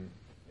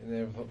In the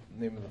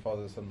name of the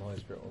Father, the Son, and the Holy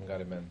Spirit, one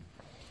God, amen.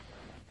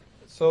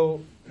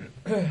 So,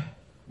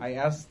 I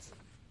asked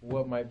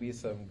what might be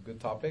some good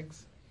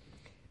topics,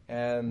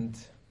 and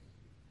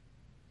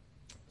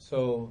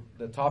so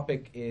the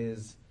topic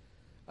is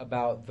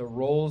about the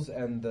roles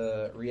and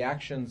the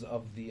reactions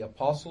of the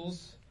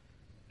apostles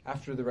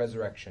after the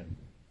resurrection,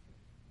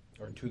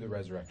 or to the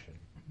resurrection.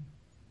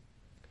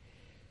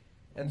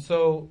 And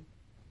so,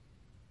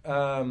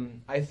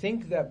 I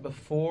think that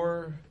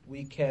before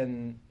we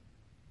can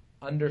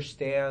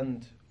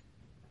understand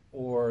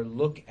or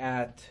look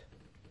at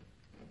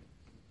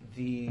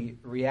the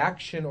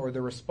reaction or the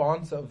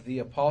response of the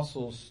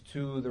apostles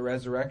to the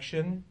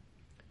resurrection,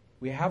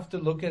 we have to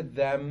look at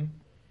them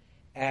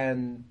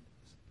and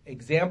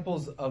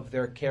examples of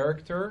their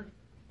character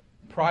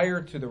prior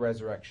to the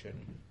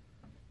resurrection.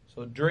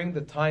 So during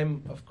the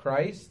time of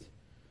Christ,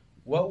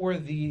 what were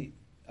the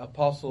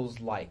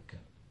apostles like?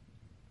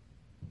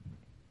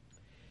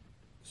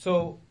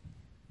 So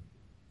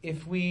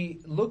if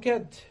we look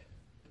at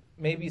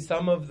maybe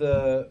some of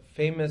the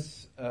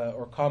famous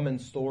or common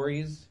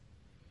stories,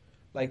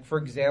 like for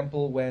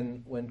example,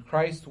 when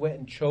Christ went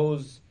and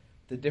chose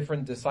the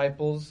different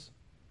disciples,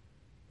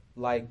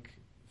 like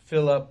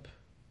Philip,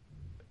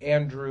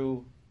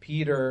 Andrew,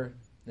 Peter,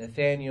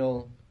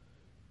 Nathaniel,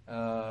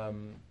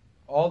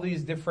 all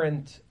these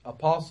different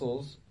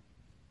apostles,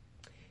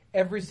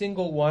 every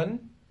single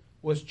one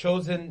was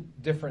chosen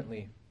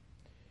differently.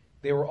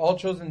 They were all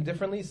chosen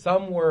differently.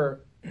 Some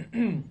were,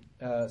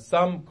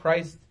 some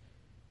Christ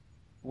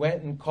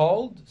went and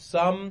called.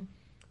 Some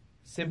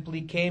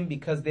simply came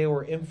because they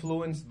were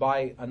influenced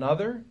by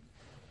another.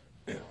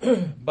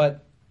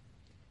 But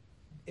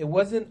it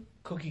wasn't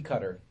cookie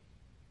cutter.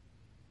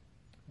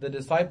 The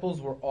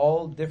disciples were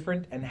all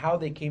different, and how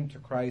they came to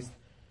Christ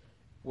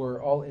were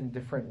all in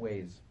different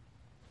ways.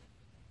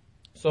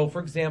 So, for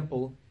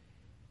example,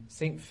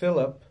 St.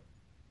 Philip,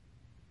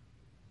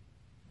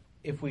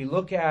 if we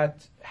look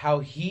at how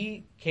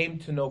he came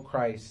to know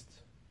Christ,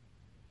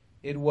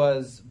 it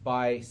was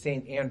by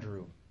St.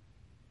 Andrew.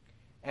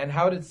 And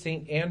how did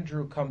St.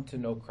 Andrew come to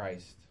know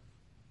Christ?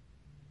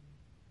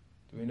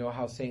 Do we know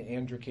how St.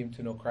 Andrew came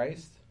to know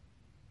Christ?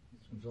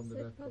 John the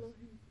Baptist.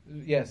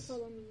 Yes.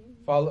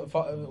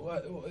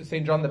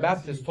 St. John the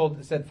Baptist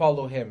said,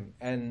 follow him,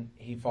 and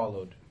he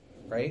followed,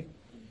 right?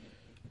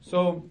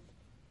 So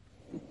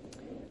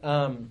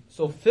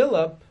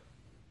Philip,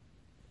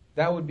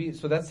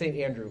 that's St.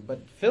 Andrew.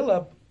 But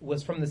Philip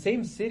was from the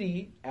same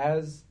city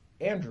as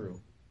Andrew,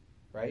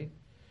 right?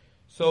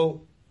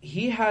 So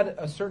he had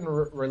a certain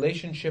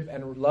relationship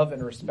and love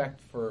and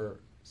respect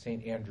for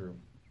St. Andrew.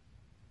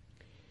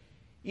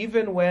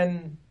 Even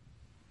when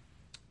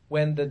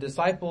the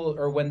disciple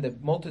or when the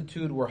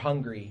multitude were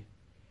hungry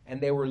and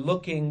they were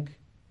looking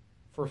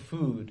for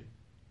food,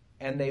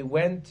 and they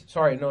went,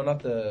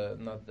 not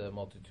the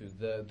multitude,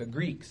 the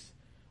Greeks.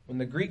 When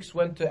the Greeks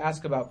went to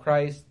ask about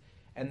Christ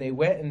and they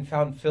went and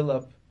found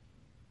Philip,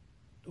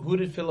 who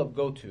did Philip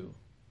go to?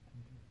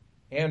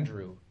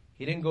 Andrew.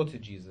 He didn't go to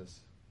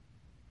Jesus.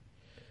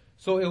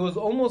 So it was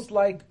almost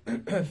like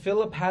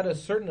Philip had a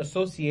certain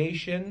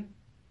association,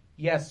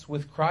 yes,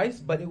 with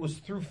Christ, but it was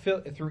through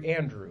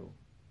Andrew.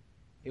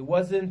 It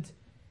wasn't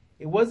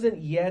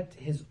yet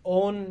his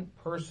own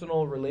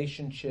personal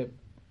relationship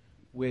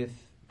with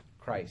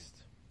Christ.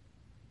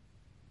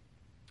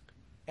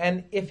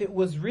 And if it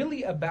was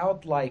really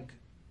about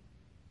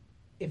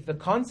if the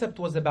concept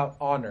was about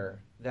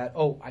honor, that,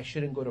 I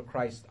shouldn't go to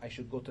Christ, I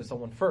should go to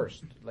someone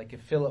first. Like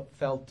if Philip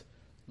felt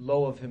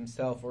low of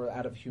himself or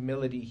out of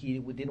humility, he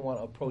didn't want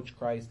to approach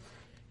Christ,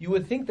 you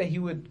would think that he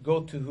would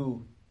go to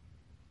who?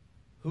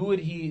 Who would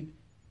he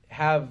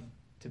have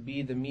to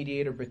be the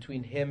mediator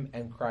between him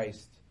and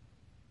Christ?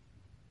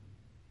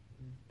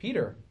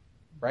 Peter,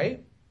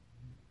 right?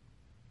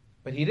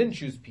 But he didn't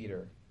choose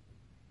Peter.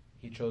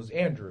 He chose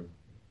Andrew.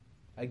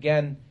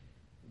 Again,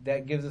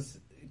 that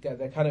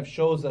kind of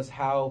shows us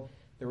how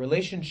the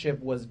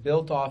relationship was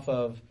built off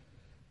of,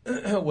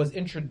 was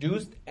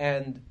introduced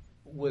and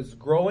was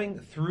growing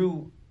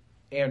through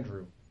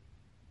Andrew.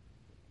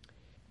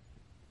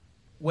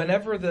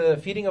 Whenever the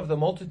feeding of the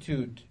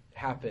multitude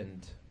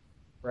happened,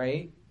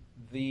 right,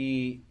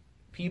 the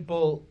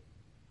people,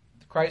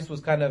 Christ was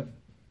kind of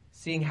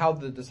seeing how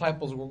the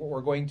disciples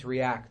were going to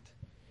react.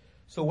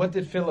 So what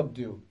did Philip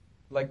do?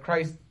 Like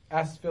Christ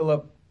asked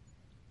Philip,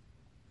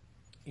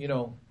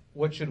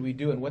 what should we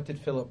do? And what did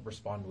Philip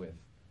respond with?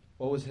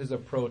 What was his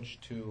approach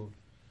to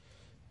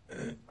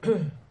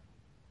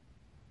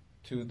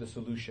the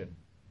solution?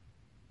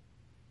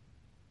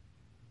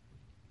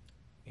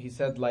 He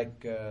said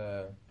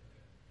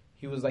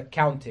he was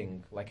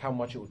counting how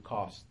much it would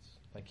cost.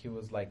 He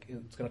was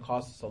it's going to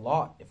cost us a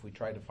lot if we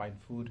try to find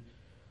food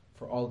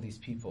for all these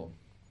people.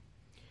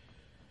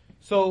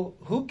 So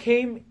who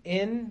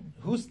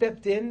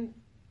stepped in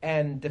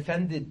and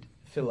defended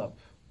Philip,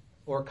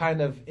 or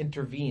kind of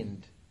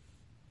intervened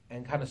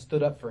and kind of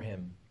stood up for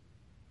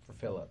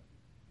Philip?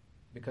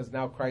 Because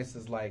now Christ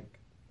is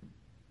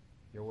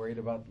you're worried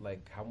about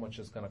how much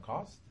it's going to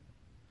cost?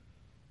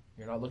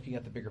 You're not looking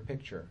at the bigger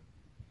picture.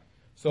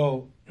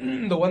 So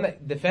the one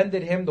that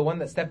defended him, the one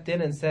that stepped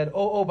in and said,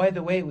 oh, by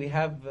the way, we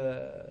have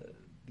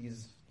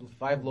these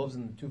 5 loaves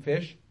and 2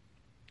 fish,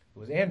 it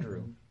was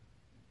Andrew.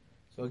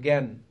 So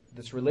again,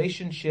 this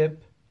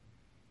relationship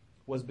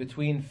was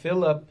between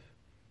Philip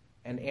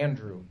and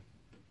Andrew.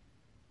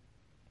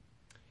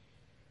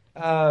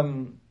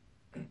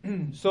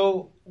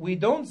 So we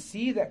don't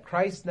see that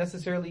Christ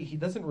necessarily, he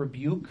doesn't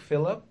rebuke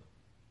Philip,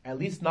 at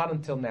least not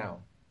until now,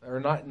 or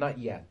not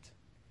yet.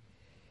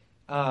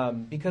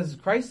 Because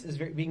Christ is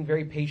being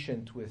very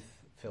patient with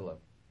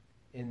Philip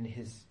in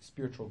his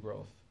spiritual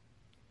growth.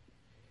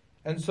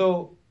 And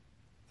so,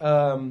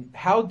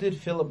 how did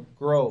Philip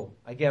grow?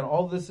 Again,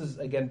 all this is,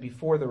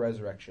 before the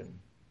resurrection.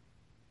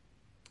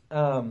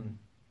 At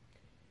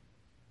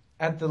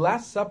the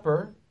Last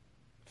Supper,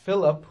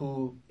 Philip,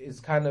 who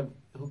it kind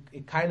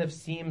of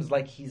seems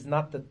like he's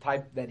not the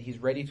type that he's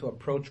ready to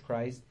approach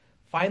Christ,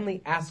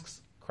 finally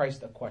asks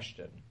Christ a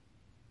question.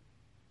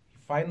 He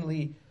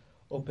finally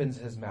opens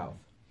his mouth.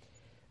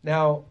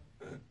 Now,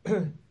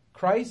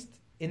 Christ,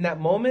 in that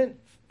moment,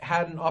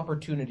 had an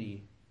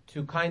opportunity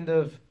to kind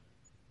of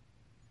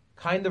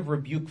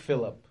rebuke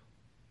Philip,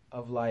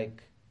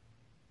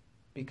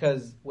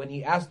 because when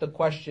he asked the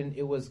question,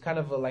 it was kind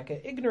of like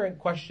an ignorant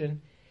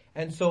question,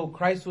 and so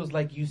Christ was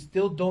like, "You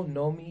still don't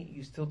know me?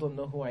 You still don't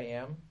know who I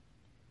am?"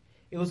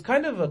 It was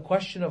kind of a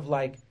question of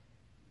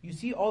you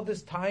see, all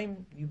this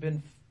time you've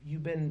been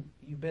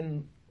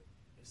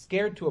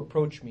scared to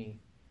approach me.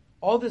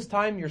 All this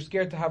time you're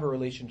scared to have a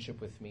relationship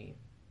with me.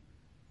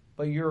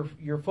 But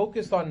you're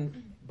focused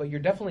on, but you're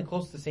definitely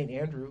close to St.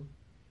 Andrew.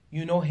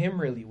 You know him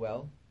really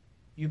well.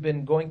 You've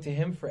been going to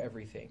him for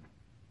everything.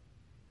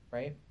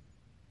 Right?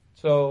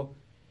 So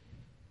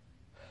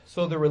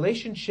the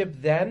relationship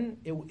then,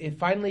 it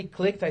finally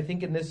clicked, I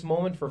think, in this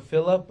moment for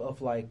Philip of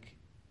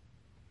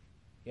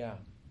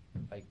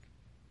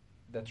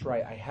that's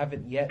right. I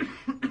haven't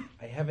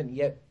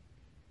yet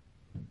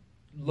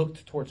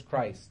looked towards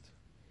Christ.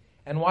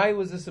 And why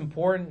was this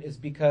important is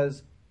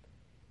because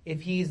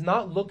if he's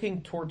not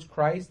looking towards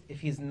Christ,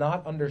 if he's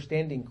not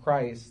understanding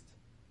Christ,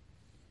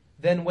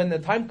 then when the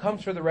time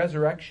comes for the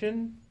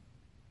resurrection,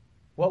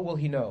 what will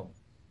he know?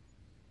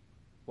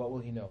 What will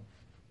he know?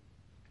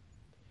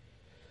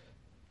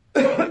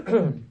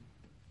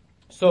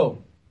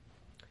 So,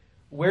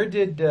 where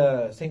did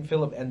St.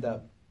 Philip end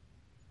up?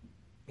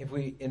 If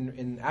we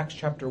in Acts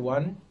chapter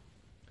 1,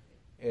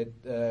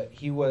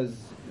 he was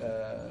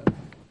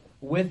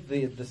with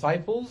the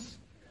disciples,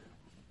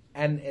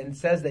 and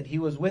says that he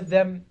was with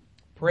them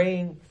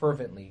praying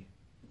fervently,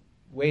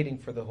 waiting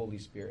for the Holy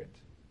Spirit.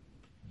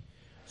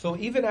 So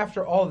even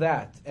after all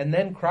that, and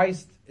then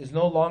Christ is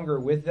no longer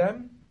with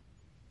them,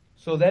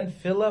 so then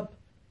Philip,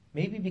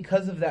 maybe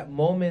because of that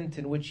moment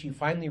in which he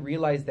finally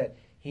realized that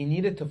he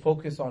needed to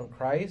focus on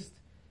Christ,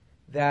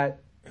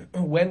 that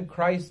when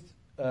Christ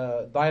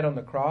died on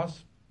the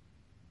cross,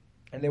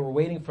 and they were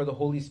waiting for the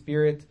Holy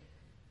Spirit,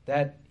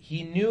 that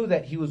he knew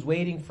that he was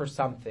waiting for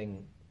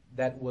something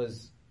that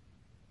was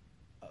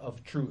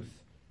of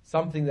truth,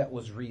 something that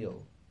was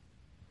real,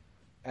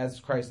 as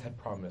Christ had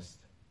promised.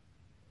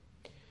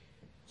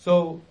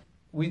 So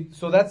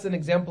that's an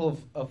example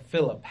of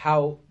Philip,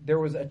 how there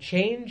was a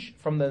change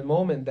from the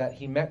moment that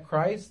he met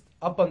Christ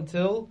up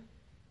until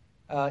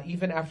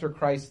even after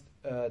Christ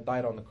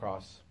died on the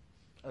cross,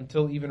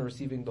 until even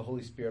receiving the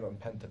Holy Spirit on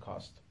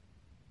Pentecost.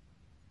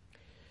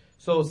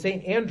 So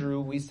St. Andrew,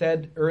 we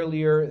said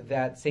earlier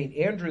that St.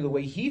 Andrew, the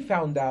way he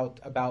found out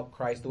about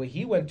Christ, the way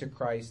he went to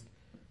Christ,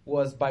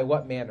 was by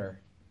what manner?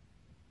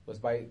 Was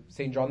by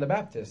St. John the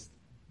Baptist.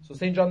 So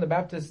St. John the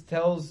Baptist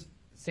tells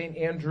St.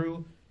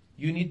 Andrew,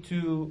 you need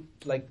to,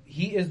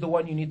 he is the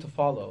one you need to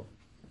follow.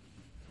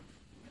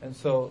 And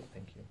so,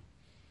 thank you.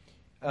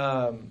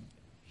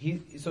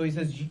 He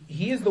says,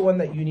 he is the one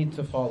that you need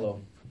to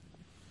follow.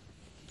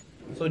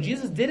 So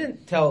Jesus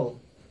didn't tell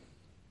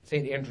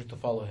St. Andrew to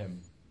follow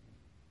him,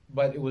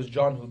 but it was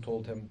John who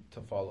told him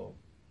to follow.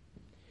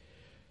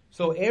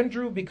 So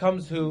Andrew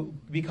becomes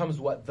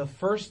what? The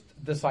first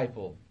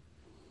disciple.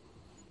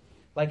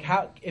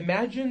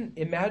 Imagine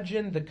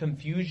the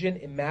confusion,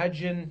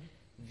 imagine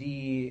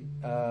the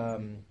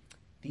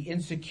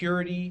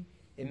insecurity,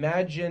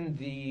 imagine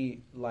the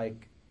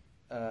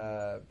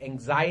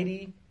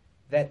anxiety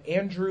that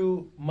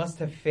Andrew must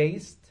have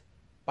faced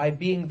by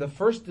being the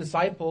first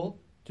disciple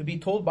to be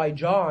told by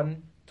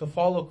John to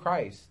follow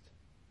Christ.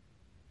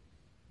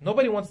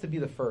 Nobody wants to be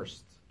the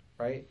first,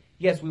 right?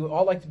 Yes, we would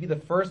all like to be the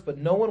first, but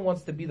no one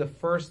wants to be the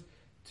first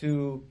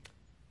to,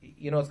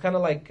 it's kind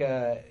of like,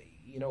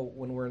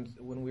 when we're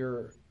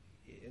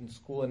in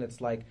school and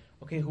it's like,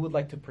 okay, who would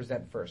like to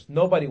present first?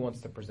 Nobody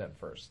wants to present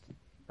first,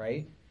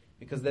 right?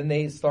 Because then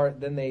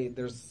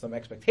there's some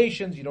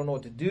expectations, you don't know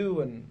what to do,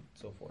 and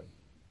so forth.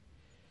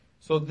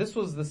 So this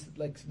was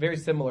very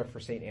similar for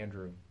St.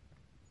 Andrew.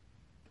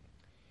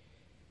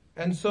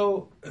 And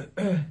so,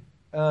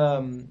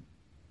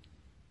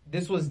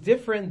 this was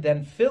different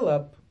than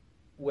Philip,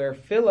 where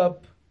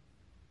Philip,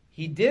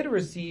 he did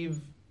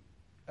receive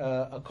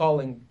a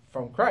calling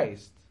from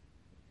Christ.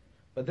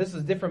 But this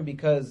is different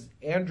because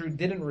Andrew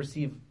didn't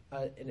receive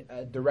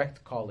a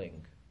direct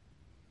calling.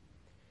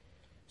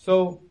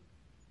 So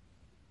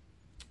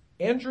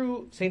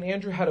St.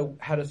 Andrew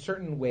had a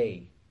certain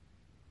way,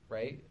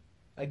 right?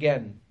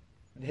 Again,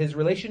 his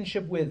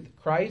relationship with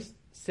Christ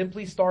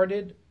simply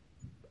started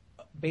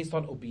based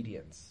on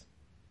obedience,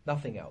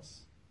 nothing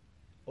else.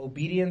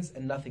 Obedience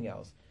and nothing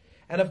else.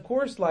 And of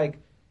course,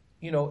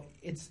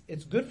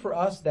 it's good for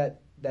us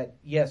that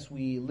yes,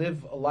 we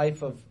live a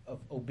life of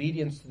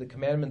obedience to the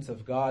commandments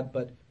of God,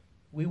 but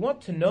we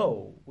want to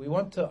know, we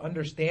want to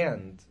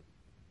understand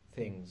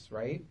things,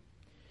 right?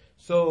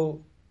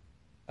 So,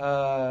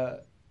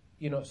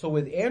 so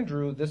with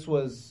Andrew, this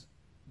was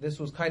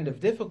kind of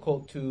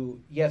difficult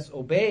to, yes,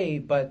 obey,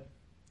 but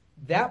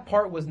that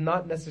part was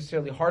not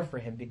necessarily hard for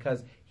him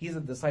because he was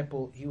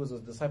a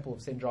disciple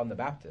of St. John the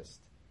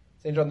Baptist.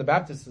 St. John the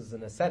Baptist is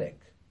an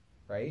ascetic,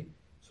 right?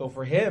 So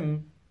for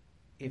him,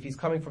 if he's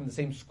coming from the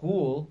same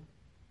school,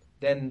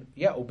 then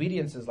yeah,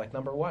 obedience is like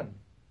number one.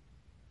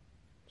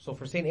 So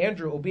for St.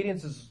 Andrew,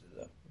 obedience is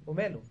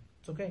omelo.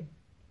 It's okay.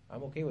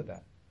 I'm okay with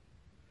that.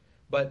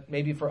 But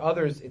maybe for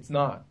others, it's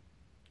not.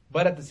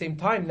 But at the same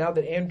time, now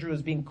that Andrew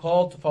is being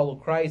called to follow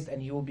Christ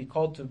and he will be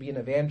called to be an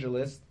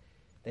evangelist,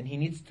 then he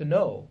needs to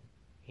know.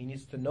 He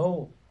needs to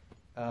know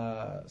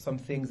some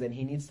things, and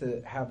he needs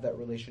to have that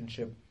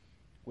relationship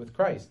with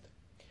Christ.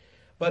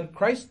 But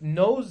Christ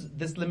knows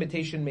this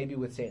limitation maybe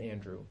with St.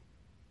 Andrew.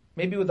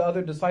 Maybe with the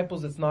other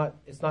disciples, it's not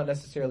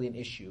necessarily an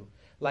issue.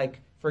 Like,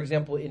 for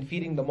example, in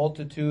feeding the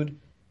multitude,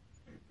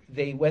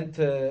 they went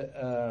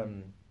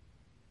to...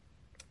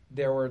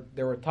 there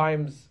were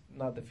times,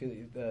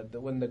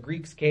 when the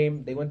Greeks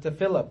came, they went to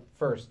Philip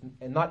first,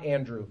 and not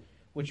Andrew,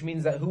 which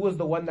means that who was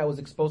the one that was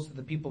exposed to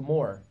the people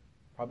more?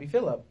 Probably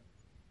Philip.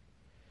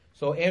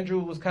 So Andrew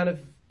was kind of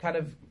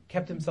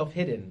kept himself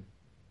hidden.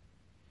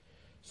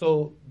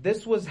 So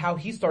this was how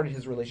he started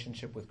his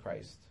relationship with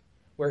Christ,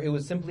 where it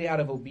was simply out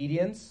of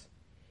obedience.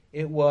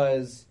 It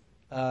was,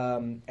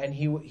 and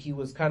he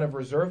was kind of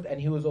reserved,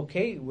 and he was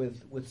okay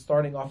with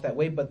starting off that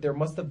way. But there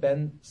must have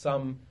been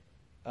some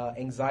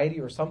anxiety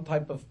or some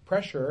type of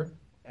pressure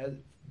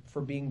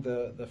for being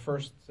the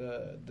first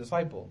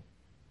disciple.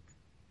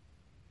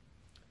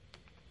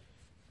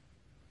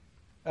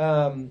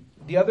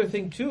 The other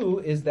thing too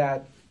is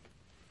that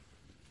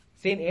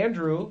St.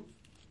 Andrew,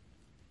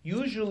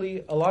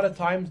 usually a lot of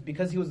times,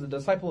 because he was a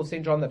disciple of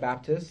St. John the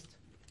Baptist,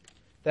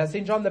 that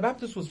St. John the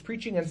Baptist was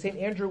preaching and St.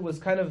 Andrew was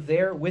kind of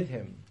there with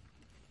him.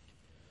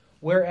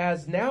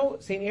 Whereas now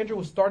St. Andrew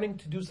was starting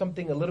to do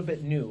something a little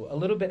bit new,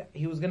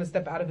 he was going to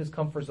step out of his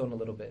comfort zone a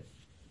little bit.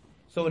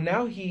 So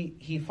now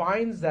he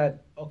finds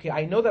that, okay,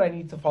 I know that I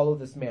need to follow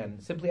this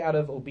man. Simply out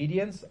of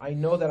obedience, I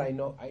know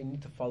I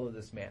need to follow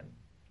this man.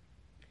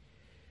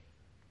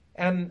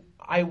 And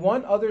I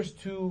want others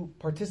to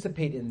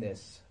participate in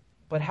this.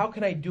 But how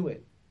can I do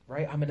it?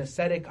 Right? I'm an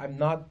ascetic. I'm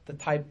not the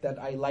type that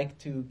I like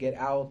to get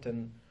out.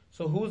 And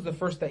so who was the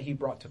first that he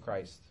brought to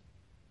Christ?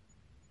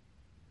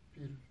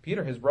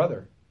 Peter, his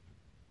brother.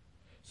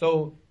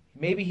 So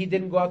maybe he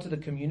didn't go out to the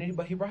community,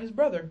 but he brought his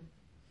brother.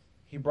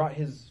 He brought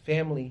his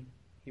family.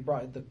 He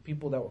brought the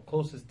people that were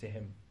closest to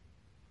him.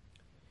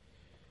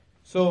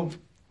 So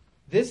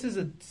this is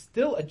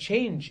still a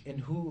change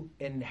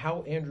in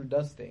how Andrew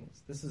does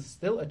things. This is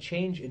still a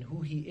change in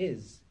who he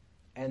is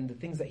and the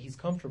things that he's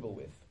comfortable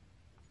with.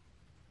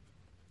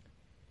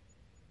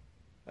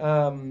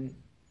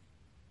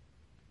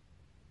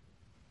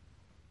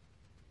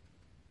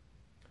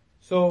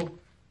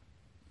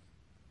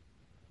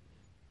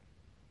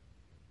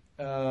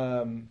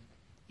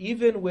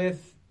 Even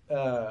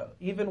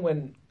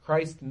when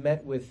Christ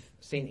met with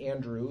St.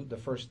 Andrew the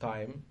first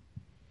time,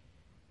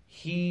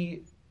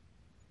 he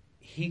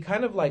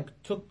kind of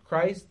took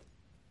Christ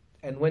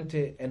and went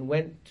to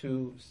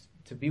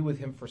be with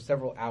him for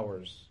several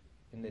hours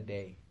in the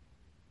day.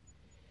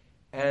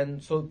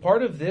 And so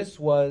part of this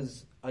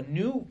was a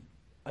new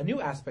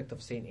aspect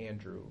of St.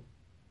 Andrew,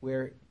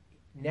 where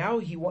now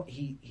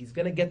he's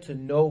going to get to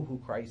know who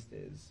Christ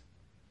is.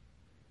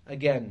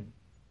 Again,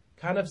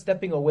 kind of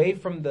stepping away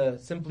from the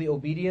simply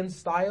obedience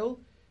style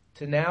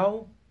to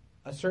now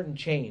a certain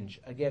change.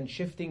 Again,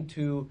 shifting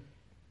to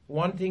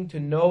wanting to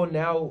know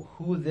now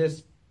who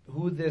this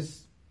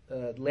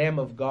Lamb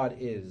of God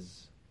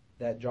is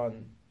that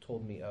John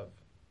told me of.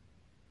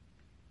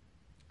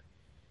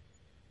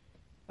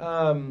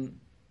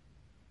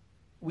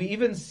 We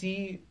even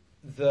see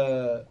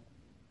the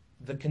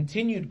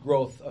continued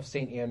growth of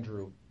St.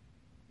 Andrew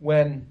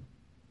when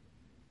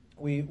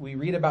we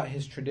read about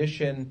his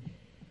tradition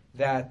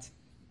that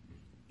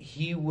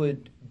he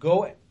would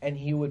go and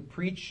he would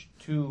preach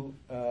to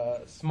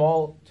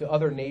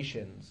other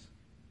nations.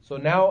 So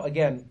now,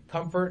 again,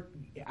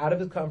 out of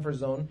his comfort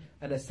zone,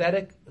 an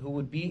ascetic who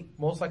would be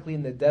most likely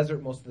in the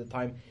desert most of the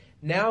time,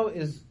 now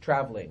is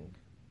traveling.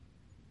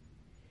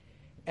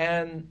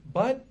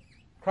 But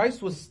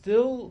Christ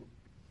still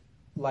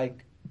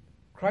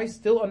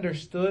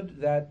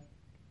understood that,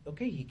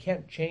 okay, he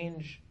can't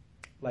change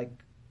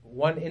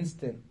one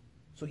instant.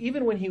 So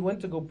even when he went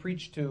to go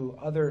preach to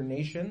other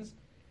nations,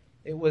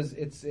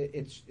 it's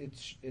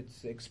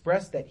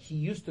expressed that he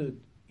used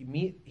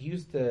he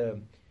used to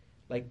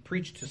like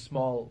preach to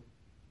small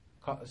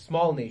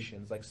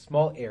nations, like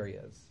small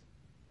areas,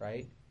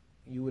 right?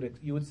 You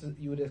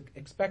would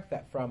expect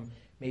that from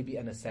maybe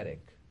an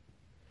ascetic.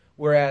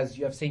 Whereas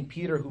you have St.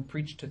 Peter who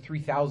preached to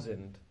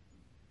 3,000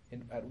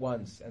 at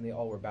once, and they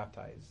all were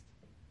baptized.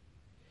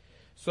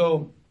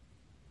 So,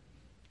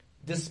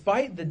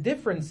 despite the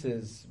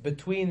differences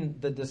between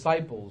the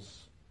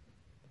disciples,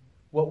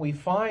 what we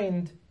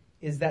find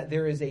is that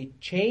there is a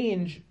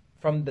change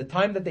from the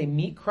time that they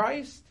meet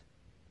Christ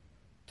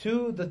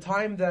to the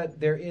time that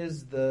there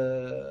is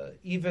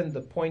even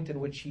the point in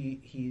which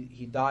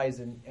he dies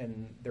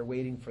and they're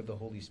waiting for the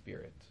Holy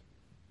Spirit.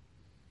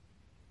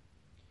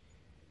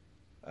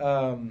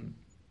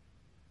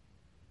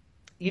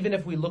 Even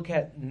if we look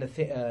at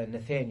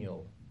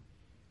Nathaniel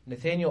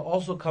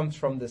also comes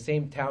from the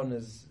same town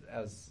as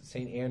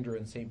St. Andrew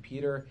and St.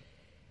 Peter.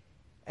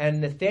 And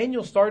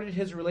Nathaniel started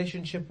his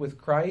relationship with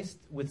Christ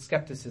with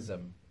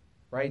skepticism,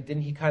 right?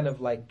 Didn't he kind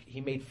of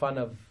he made fun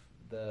of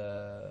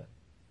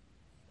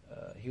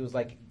he was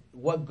like,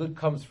 what good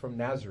comes from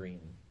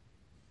Nazarene,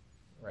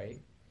 right?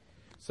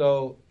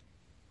 So,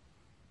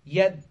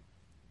 yet,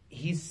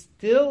 he's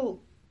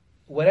still,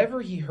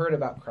 whatever he heard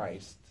about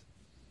Christ,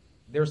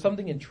 there's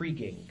something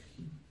intriguing.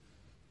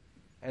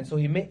 And so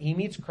he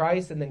meets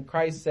Christ, and then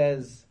Christ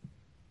says,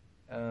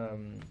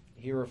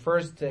 he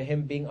refers to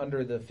him being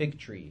under the fig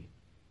tree,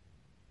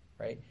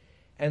 right?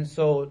 And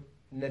so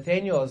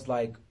Nathaniel is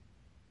like,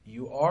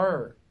 you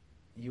are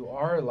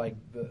like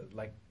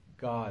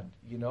God,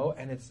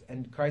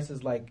 and Christ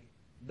is like,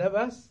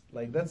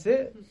 that's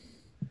it?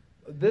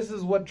 This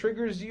is what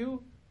triggers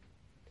you?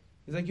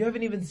 He's like, you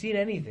haven't even seen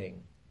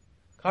anything.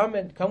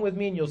 Come with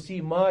me and you'll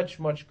see much,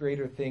 much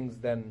greater things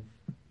than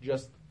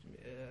just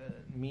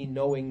me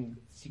knowing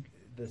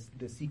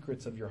the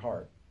secrets of your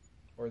heart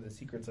or the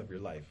secrets of your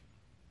life.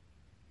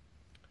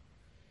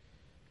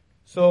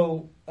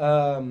 So,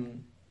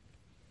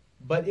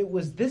 but it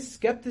was this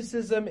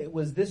skepticism, it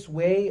was this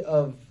way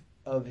of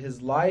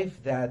his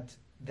life that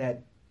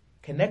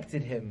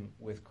connected him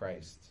with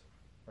Christ,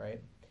 right?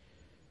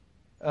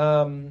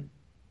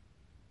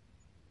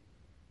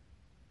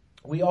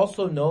 We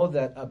also know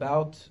that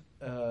about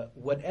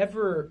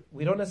whatever,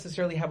 we don't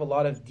necessarily have a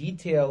lot of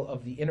detail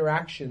of the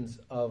interactions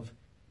of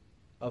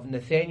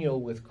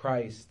Nathaniel with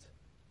Christ.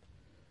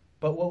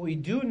 But what we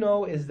do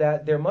know is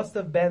that there must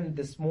have been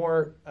this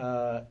more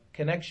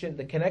connection.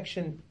 The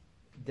connection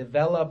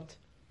developed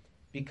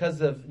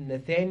because of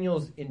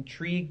Nathaniel's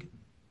intrigue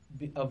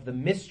of the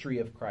mystery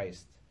of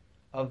Christ,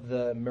 of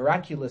the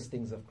miraculous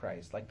things of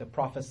Christ, like the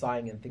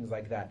prophesying and things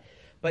like that.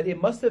 But it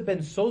must have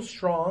been so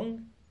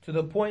strong to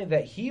the point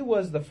that he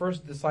was the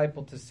first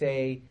disciple to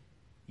say,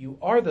 you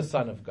are the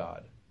Son of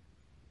God.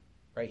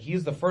 Right? He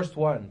is the first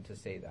one to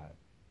say that.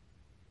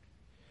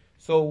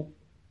 So,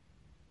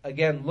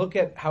 again, look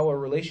at how a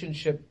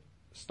relationship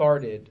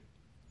started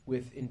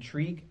with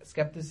intrigue,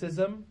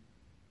 skepticism,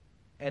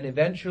 and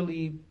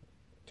eventually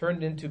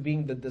turned into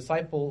being the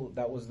disciple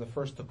that was the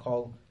first to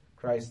call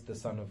Christ the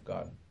Son of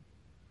God.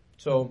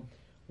 So,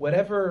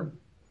 whatever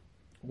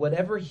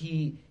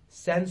he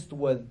sensed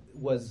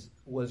was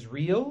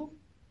real,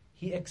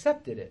 he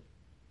accepted it.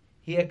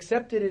 He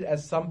accepted it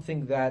as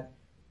something that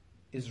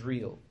is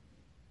real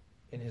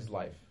in his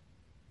life.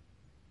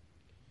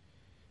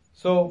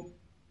 So,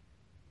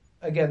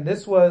 again,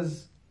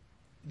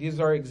 these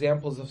are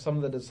examples of some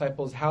of the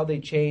disciples, how they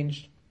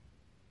changed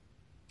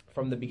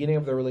from the beginning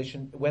of their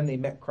relation, when they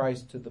met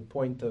Christ, to the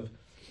point of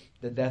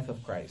the death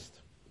of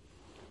Christ.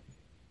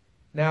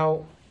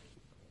 Now,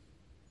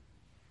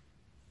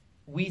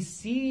 we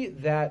see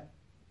that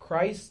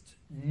Christ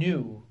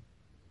knew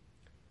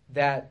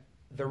that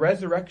the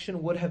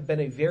resurrection would have been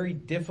a very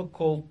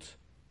difficult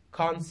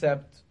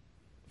concept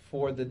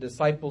for the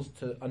disciples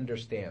to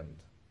understand.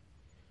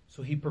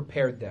 So he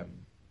prepared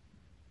them.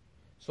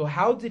 So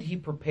how did he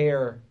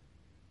prepare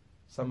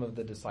some of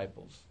the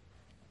disciples?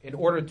 In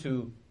order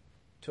to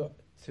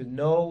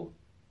know,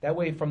 that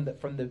way from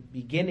the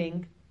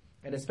beginning,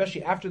 and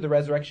especially after the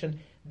resurrection,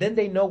 then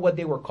they know what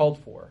they were called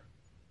for.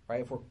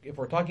 Right? If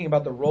we're talking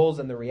about the roles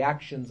and the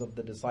reactions of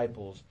the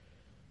disciples,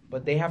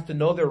 but they have to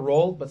know their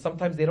role, but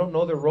sometimes they don't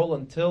know their role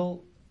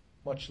until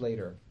much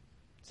later.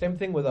 Same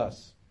thing with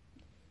us.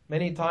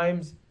 Many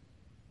times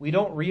we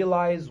don't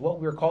realize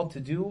what we're called to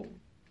do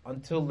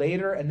until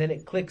later, and then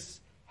it clicks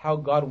how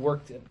God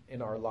worked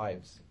in our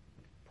lives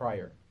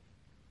prior.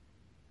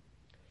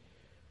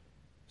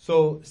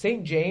 So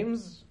St.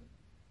 James,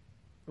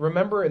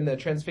 remember in the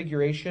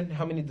Transfiguration,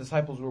 how many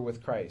disciples were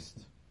with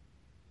Christ?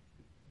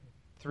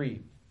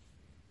 3.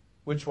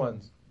 Which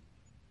ones?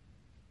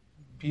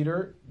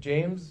 Peter,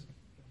 James,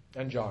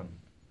 and John.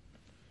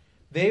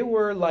 They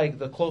were like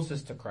the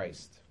closest to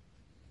Christ.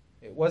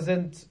 It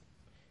wasn't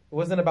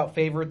about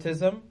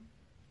favoritism,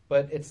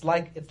 but it's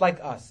like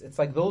us. It's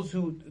like those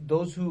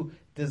who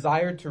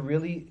desire to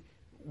really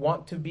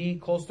want to be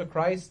close to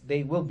Christ,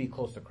 they will be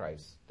close to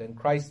Christ. Then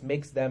Christ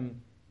makes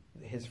them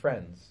his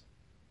friends,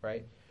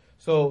 right?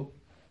 So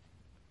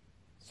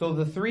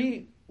the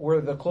 3 were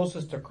the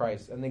closest to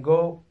Christ, and they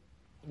go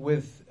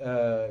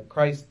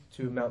Christ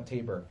to Mount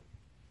Tabor.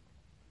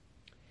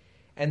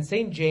 And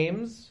St.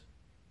 James,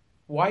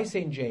 why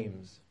St.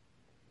 James?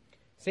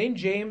 St.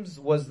 James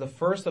was the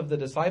first of the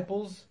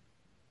disciples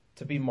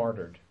to be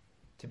martyred,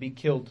 to be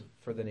killed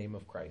for the name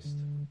of Christ.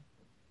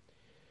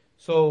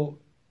 So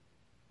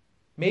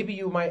maybe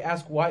you might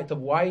ask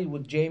why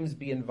would James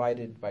be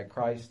invited by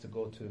Christ to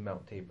go to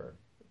Mount Tabor?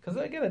 Because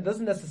again, it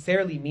doesn't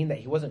necessarily mean that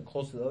he wasn't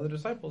close to the other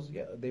disciples.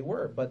 Yeah, they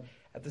were, but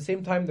at the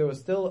same time, there was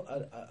still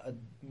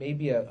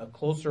maybe a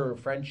closer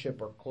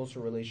friendship or closer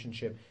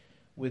relationship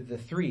with the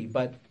three.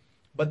 But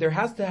there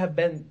had to have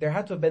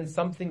been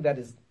something that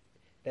is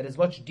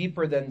much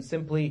deeper than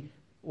simply,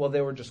 well,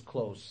 they were just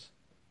close,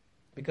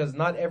 because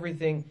not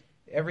everything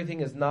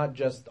is not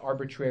just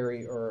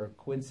arbitrary or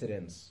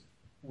coincidence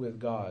with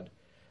God,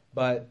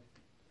 but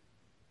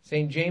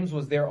St. James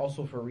was there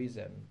also for a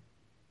reason.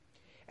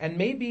 And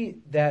maybe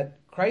that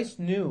Christ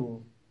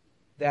knew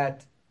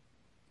that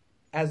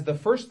as the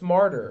first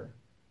martyr,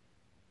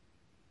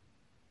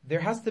 there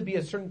has to be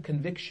a certain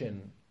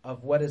conviction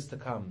of what is to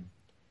come.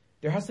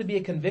 There has to be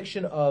a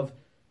conviction of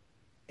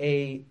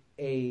a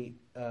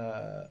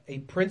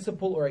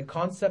principle or a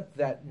concept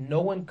that no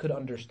one could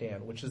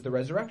understand, which is the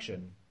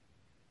resurrection.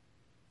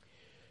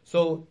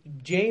 So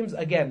James,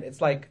 again,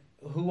 it's like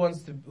who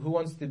wants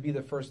to be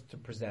the first to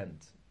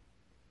present?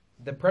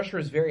 The pressure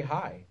is very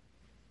high.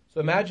 So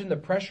imagine the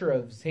pressure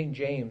of St.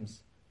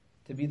 James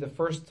to be the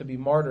first to be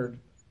martyred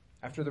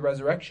after the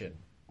resurrection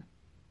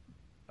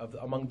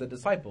among the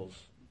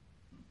disciples.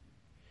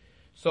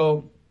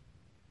 So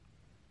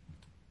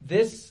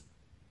this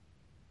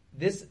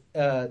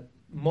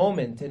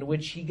moment in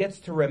which he gets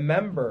to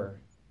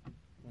remember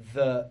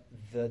the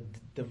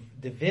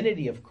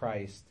divinity of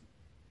Christ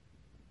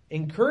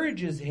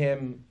encourages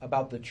him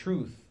about the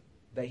truth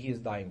that he is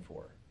dying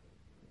for.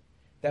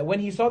 That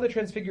when he saw the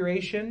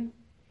transfiguration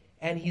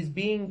and he's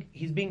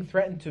being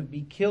threatened to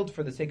be killed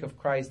for the sake of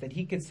Christ, that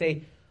he could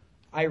say,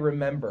 I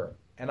remember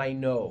and I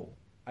know.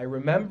 I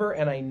remember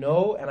and I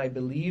know and I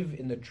believe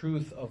in the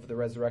truth of the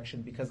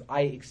resurrection because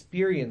I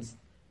experienced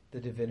the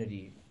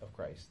divinity of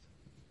Christ.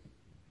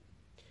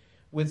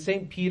 With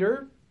St.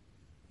 Peter,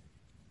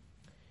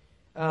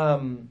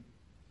 St.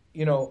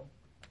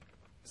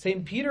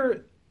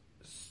 Peter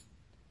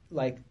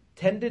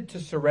tended to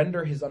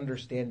surrender his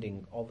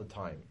understanding all the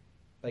time.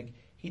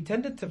 He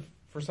tended to,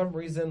 for some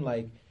reason,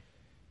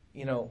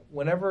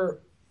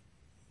 whenever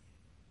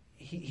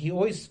he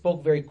always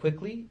spoke very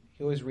quickly,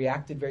 he always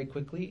reacted very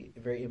quickly,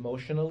 very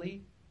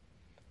emotionally.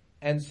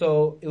 And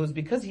so it was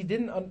because he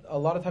didn't a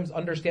lot of times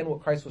understand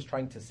what Christ was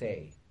trying to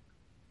say.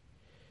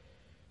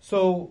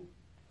 So,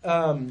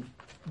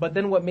 but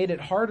then what made it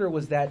harder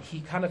was that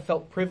he kind of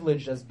felt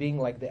privileged as being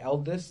like the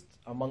eldest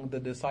among the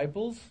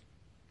disciples.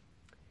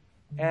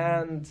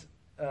 And,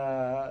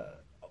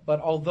 but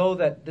although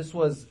that this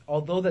was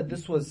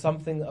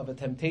something of a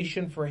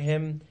temptation for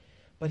him,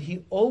 but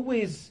he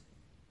always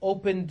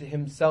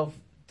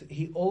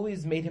he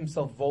always made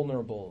himself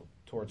vulnerable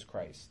towards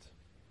Christ.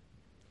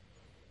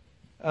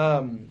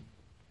 For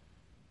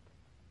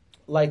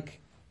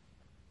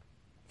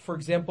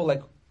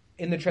example,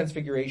 in the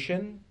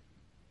Transfiguration,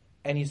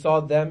 and he saw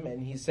them,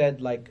 and he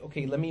said,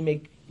 okay, let me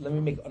make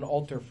an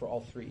altar for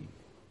all three,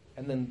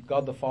 and then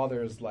God the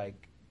Father is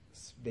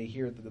they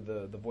hear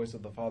the voice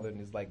of the Father, and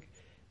he's like,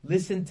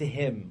 listen to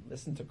him,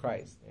 listen to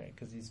Christ, right?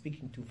 Because he's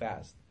speaking too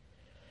fast.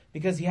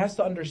 Because he has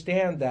to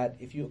understand that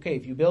if you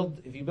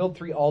build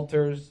three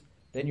altars,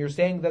 then you're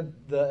saying that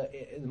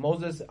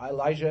Moses,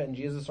 Elijah, and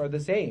Jesus are the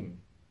same,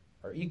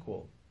 are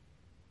equal.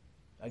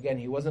 Again,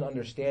 he wasn't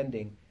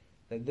understanding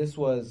that this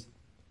was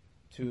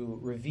to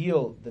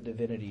reveal the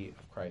divinity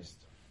of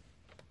Christ.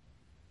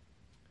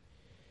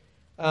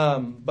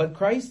 But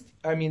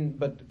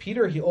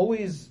Peter, he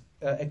always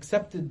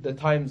accepted the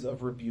times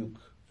of rebuke.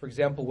 For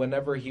example,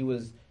 whenever he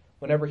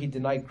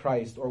denied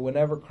Christ, or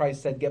whenever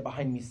Christ said, "Get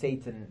behind me,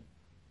 Satan,"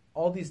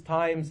 all these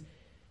times,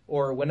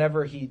 or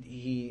whenever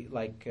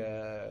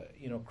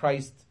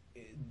Christ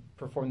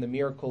performed the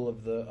miracle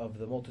of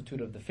the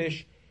multitude of the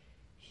fish,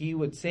 he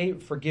would say,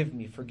 "Forgive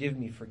me, forgive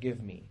me,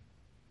 forgive me."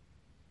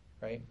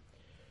 Right?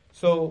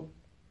 So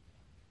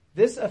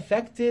this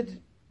affected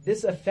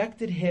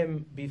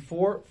him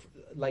before,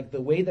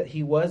 the way that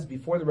he was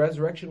before the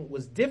resurrection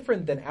was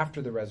different than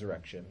after the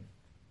resurrection.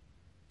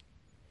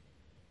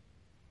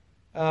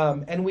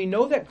 And we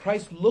know that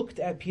Christ looked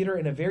at Peter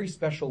in a very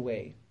special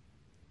way,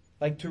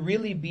 to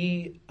really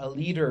be a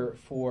leader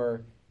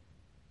for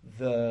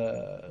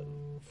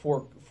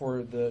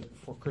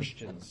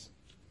Christians,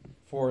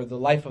 for the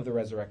life of the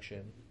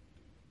resurrection.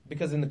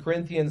 Because in the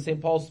Corinthians,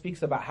 St. Paul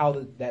speaks about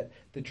how that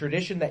the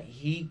tradition that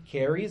he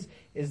carries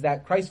is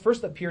that Christ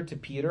first appeared to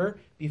Peter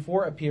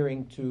before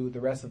appearing to the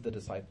rest of the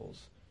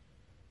disciples.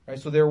 Right?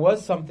 So there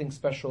was something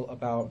special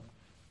about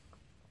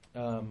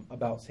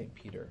St.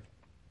 Peter.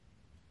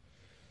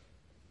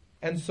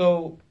 And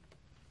so,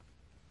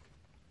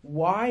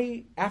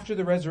 why, after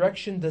the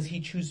resurrection, does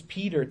he choose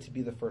Peter to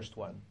be the first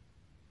one?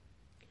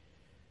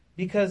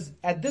 Because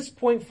at this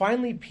point,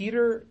 finally,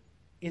 Peter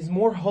is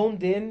more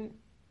honed in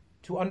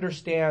to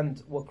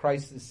understand what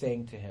Christ is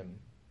saying to him.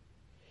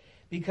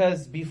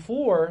 Because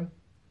before,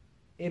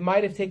 it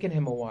might have taken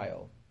him a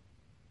while.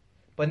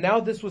 But now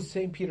this was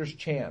St. Peter's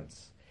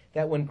chance,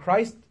 that when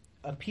Christ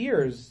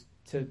appears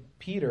to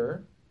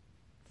Peter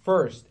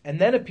first, and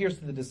then appears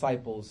to the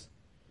disciples,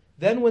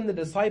 then when the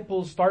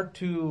disciples start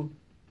to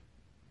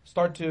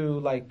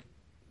like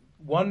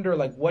wonder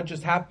like what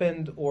just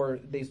happened, or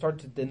they start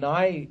to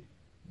deny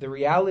the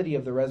reality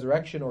of the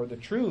resurrection or the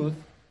truth,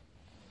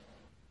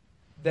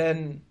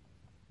 then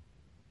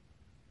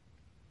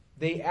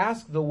they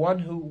ask the one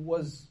who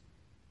was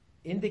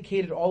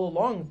indicated all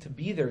along to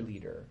be their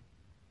leader.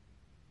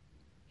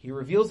 He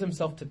reveals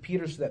himself to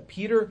Peter so that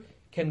Peter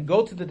can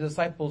go to the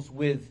disciples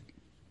with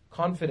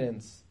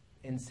confidence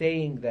in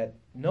saying that,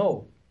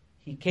 no,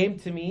 he came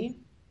to me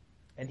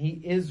and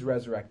he is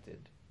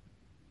resurrected.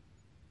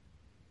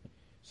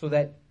 So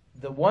that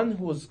the one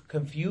who was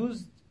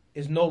confused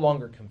is no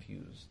longer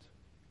confused.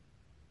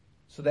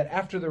 So that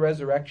after the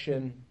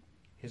resurrection,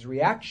 his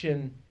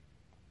reaction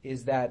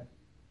is that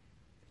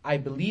I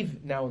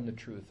believe now in the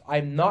truth.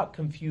 I'm not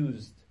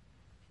confused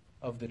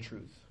of the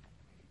truth.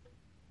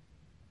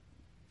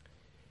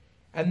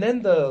 And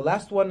then the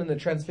last one in the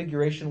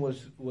Transfiguration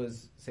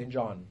was St.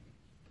 John.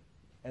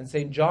 And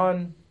St.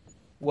 John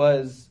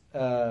was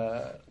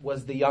the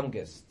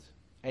youngest.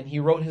 And he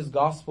wrote his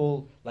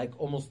gospel like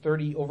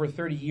over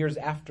 30 years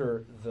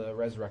after the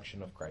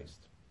resurrection of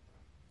Christ.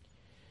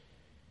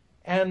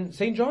 And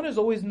St. John is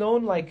always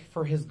known like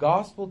for his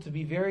gospel to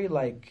be very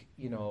like,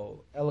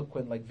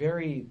 eloquent, like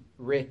very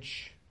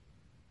rich,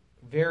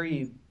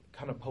 very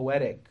kind of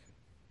poetic.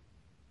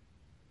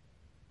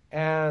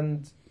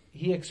 And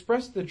he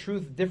expressed the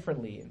truth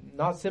differently,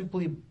 not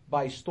simply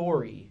by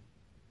story,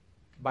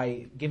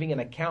 by giving an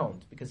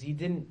account, because he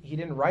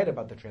didn't write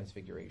about the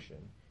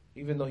Transfiguration,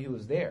 even though he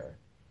was there.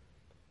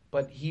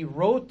 But he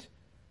wrote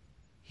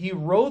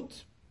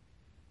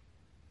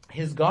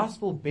his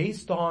gospel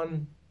based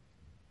on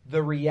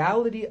the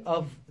reality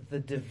of the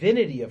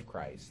divinity of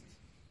Christ.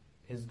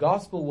 His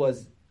gospel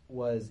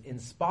was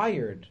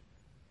inspired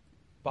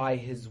by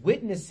his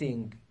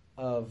witnessing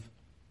of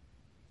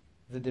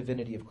the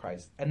divinity of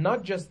Christ. And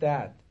not just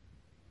that,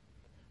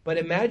 but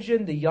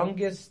imagine the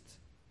youngest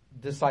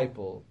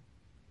disciple.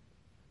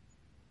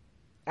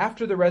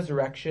 After the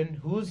resurrection,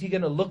 who is he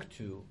going to look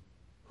to?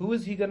 Who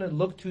is he going to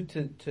look to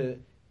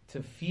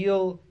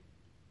feel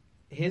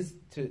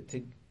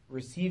to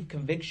receive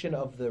conviction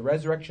of the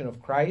resurrection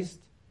of Christ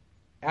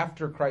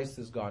after Christ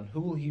is gone? Who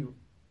will he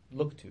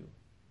look to?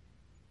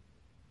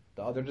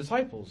 The other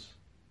disciples.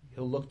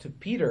 He'll look to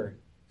Peter.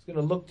 He's going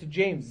to look to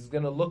James. He's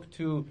going to look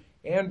to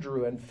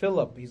Andrew and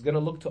Philip. He's going to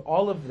look to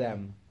all of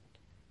them.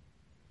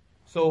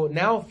 So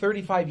now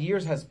 35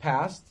 years has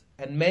passed,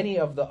 and many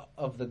of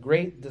the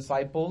great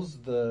disciples,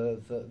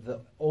 the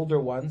older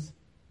ones,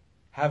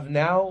 have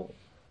now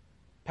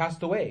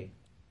passed away.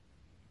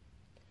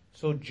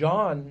 So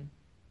John,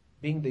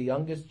 being the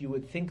youngest, you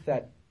would think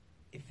that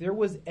if there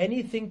was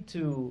anything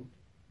to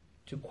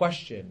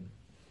question,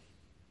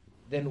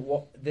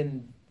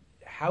 then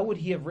how would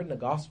he have written a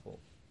gospel?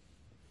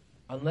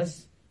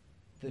 Unless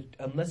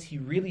he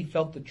really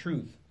felt the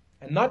truth.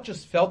 And not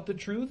just felt the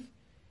truth,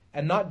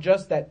 and not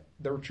just that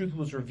the truth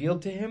was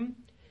revealed to him,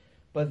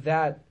 but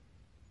that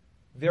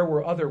there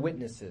were other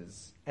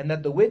witnesses, and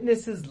that the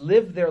witnesses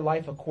lived their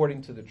life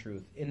according to the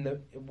truth.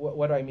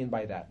 What do I mean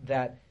by that?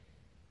 That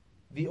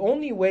the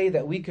only way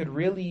that we could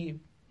really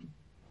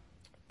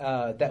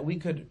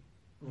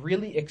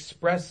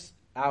express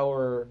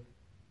our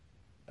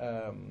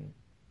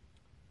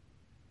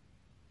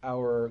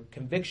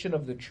conviction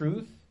of the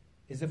truth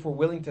is if we're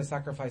willing to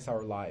sacrifice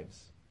our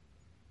lives.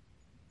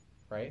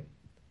 Right?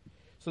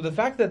 So the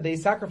fact that they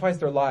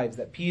sacrificed their lives,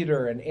 that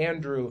Peter and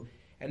Andrew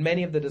and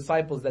many of the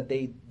disciples that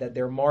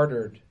they're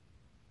martyred,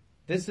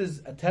 this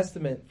is a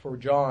testament for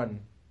John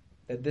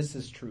that this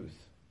is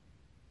truth.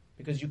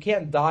 Because you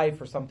can't die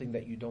for something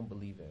that you don't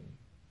believe in.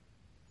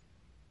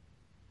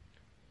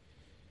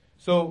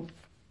 So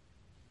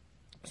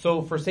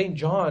for St.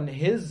 John,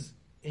 his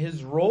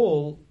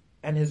role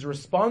and his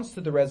response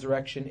to the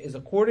resurrection is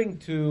according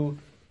to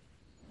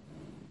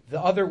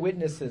the other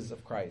witnesses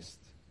of Christ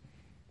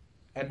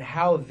and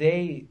how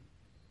they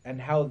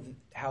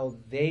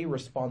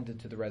responded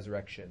to the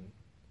resurrection.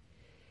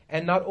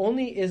 And not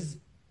only is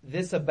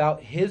this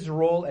about his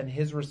role and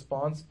his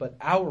response, but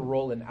our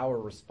role and our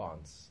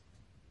response.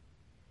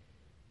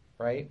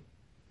 Right?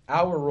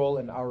 Our role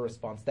and our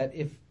response. That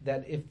if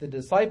the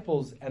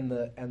disciples and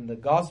the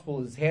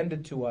gospel is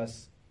handed to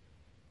us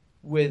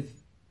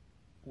with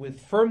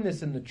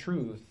firmness in the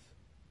truth,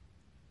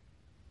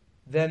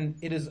 then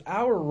it is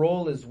our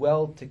role as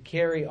well to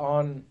carry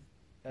on,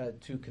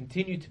 to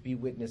continue to be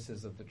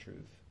witnesses of the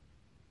truth.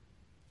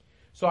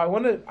 So I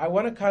want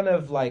to kind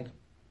of like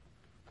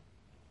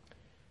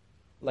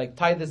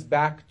tie this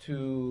back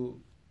to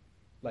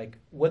like,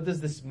 what does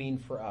this mean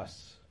for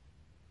us?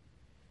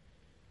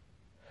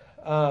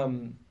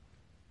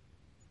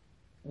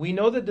 We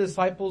know the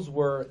disciples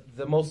were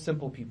the most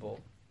simple people,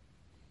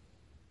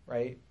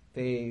 right?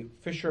 They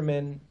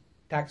fishermen,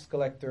 tax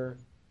collector,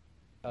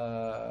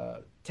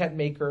 tent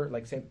maker,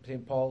 like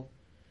St. Paul.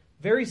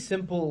 Very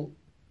simple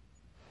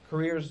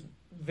careers,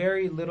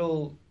 very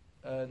little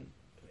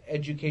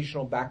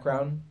educational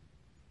background.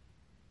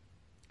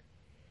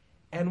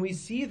 And we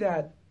see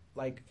that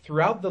like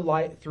throughout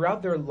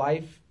their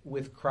life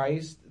with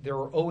Christ, there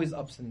were always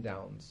ups and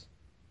downs.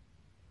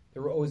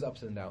 There were always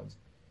ups and downs.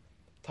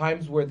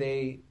 Times where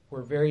they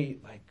were very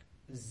like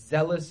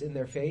zealous in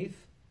their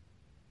faith,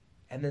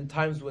 and then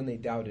times when they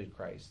doubted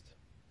Christ.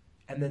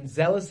 And then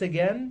zealous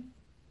again,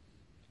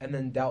 and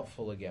then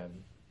doubtful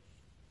again.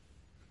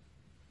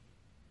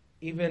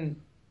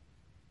 Even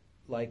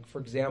like, for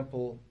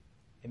example,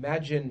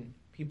 imagine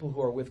people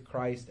who are with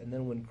Christ, and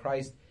then when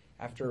Christ,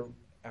 after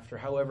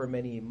however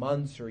many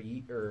months or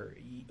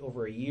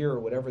over a year or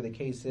whatever the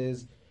case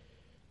is,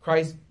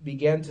 Christ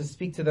began to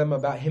speak to them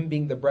about him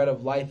being the bread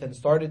of life, and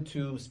started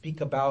to speak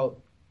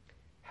about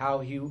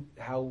how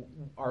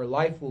our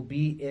life will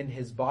be in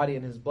his body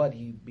and his blood.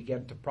 He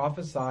began to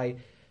prophesy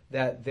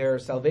that their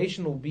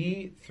salvation will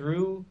be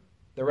through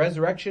the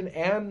resurrection,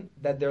 and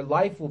that their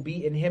life will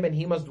be in him, and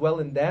he must dwell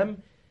in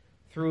them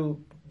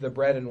through the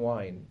bread and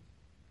wine.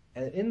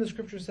 And in the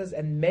scripture says,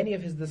 and many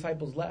of his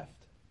disciples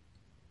left.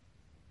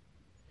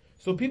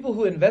 So people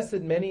who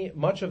invested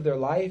much of their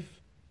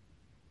life,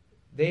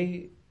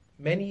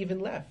 many even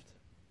left.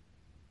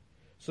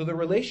 So the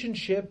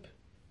relationship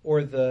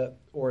or the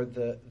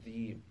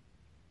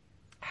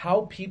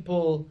how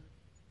people,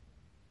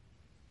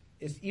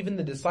 even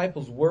the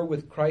disciples were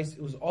with Christ,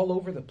 it was all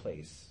over the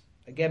place.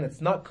 Again,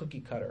 it's not cookie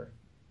cutter.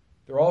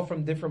 They're all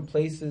from different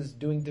places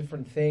doing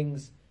different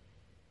things.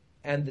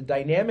 And the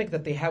dynamic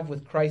that they have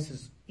with Christ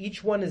is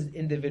each one is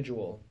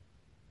individual.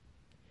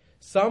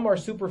 Some are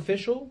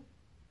superficial.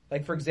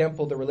 Like, for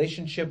example, the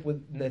relationship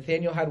with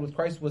Nathaniel had with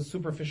Christ was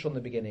superficial in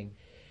the beginning.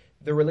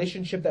 The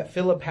relationship that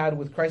Philip had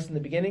with Christ in the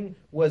beginning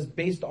was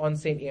based on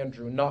St.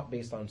 Andrew, not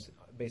based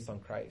on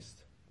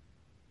Christ.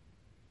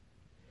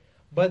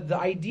 But the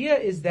idea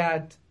is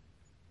that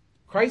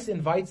Christ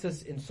invites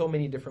us in so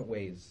many different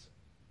ways.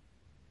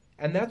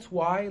 And that's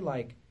why,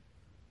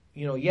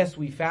 yes,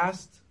 we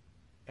fast,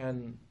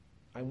 and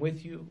I'm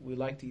with you, we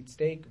like to eat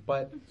steak,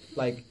 but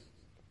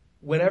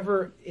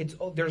whenever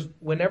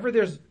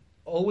there's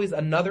always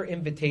another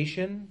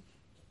invitation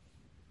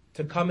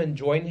to come and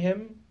join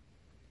him,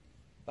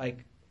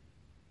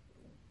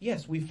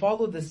 yes, we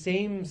follow the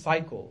same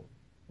cycle.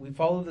 We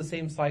follow the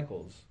same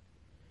cycles.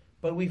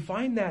 But we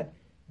find that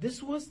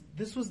this was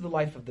the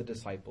life of the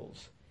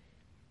disciples.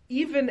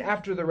 Even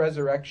after the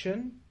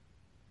resurrection,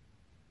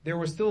 there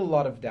was still a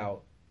lot of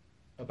doubt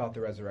about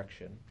the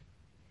resurrection.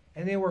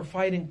 And they were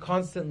fighting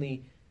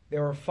constantly. They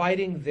were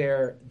fighting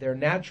their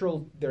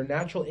natural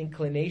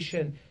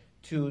inclination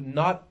to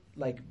not,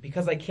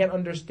 because I can't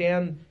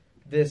understand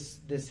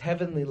this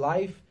heavenly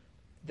life,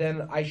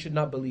 then I should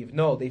not believe.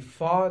 No, they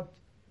fought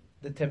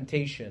the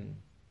temptation.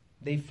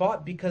 They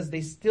fought because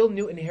they still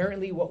knew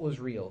inherently what was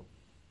real.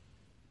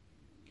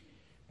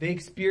 They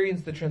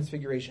experienced the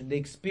transfiguration. They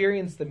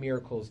experienced the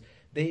miracles.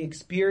 They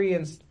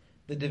experienced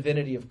the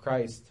divinity of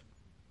Christ.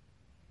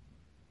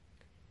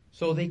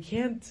 So they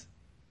can't,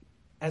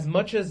 as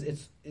much as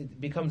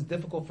it becomes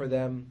difficult for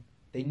them,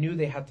 they knew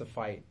they had to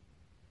fight.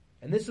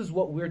 And this is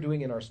what we're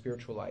doing in our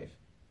spiritual life.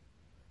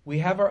 We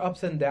have our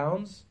ups and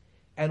downs,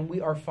 and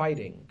we are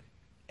fighting.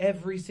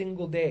 Every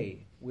single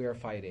day we are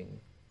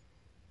fighting.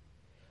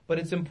 But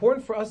it's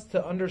important for us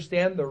to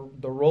understand the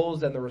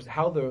roles and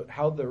how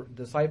the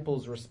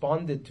disciples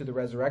responded to the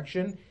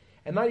resurrection,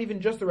 and not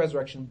even just the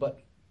resurrection,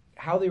 but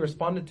how they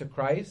responded to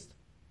Christ,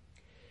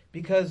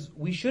 because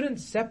we shouldn't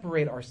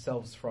separate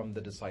ourselves from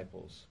the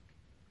disciples.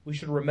 We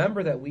should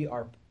remember that we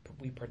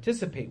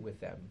participate with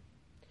them.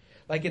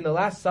 Like in the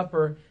Last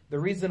Supper, the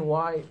reason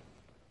why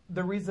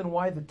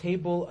the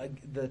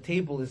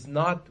table is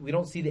not, we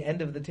don't see the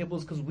end of the table,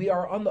 is because we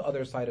are on the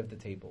other side of the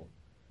table.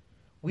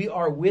 We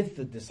are with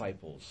the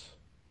disciples.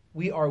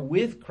 We are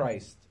with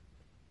Christ.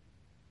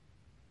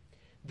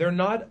 They're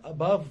not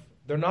above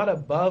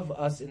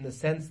us in the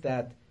sense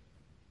that,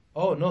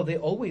 oh no,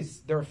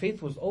 their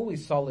faith was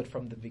always solid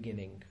from the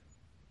beginning.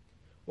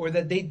 Or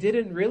that they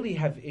didn't really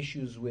have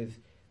issues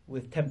with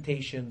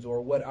temptations,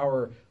 or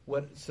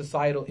what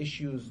societal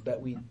issues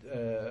that we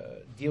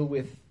deal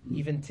with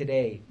even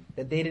today,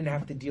 that they didn't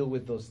have to deal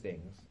with those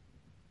things.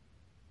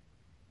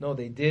 No,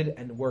 they did,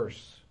 and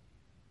worse.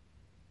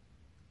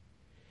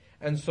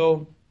 And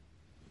so,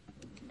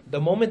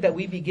 the moment that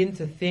we begin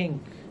to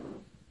think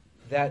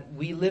that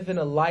we live in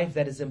a life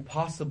that is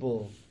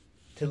impossible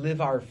to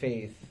live our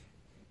faith,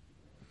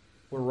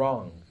 we're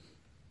wrong.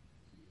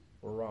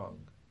 We're wrong.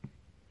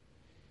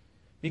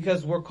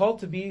 Because we're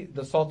called to be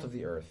the salt of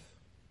the earth.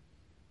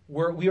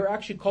 We are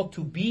actually called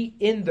to be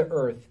in the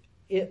earth,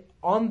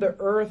 on the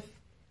earth,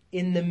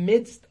 in the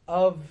midst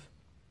of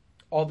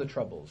all the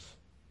troubles.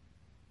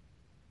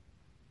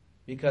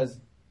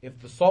 Because if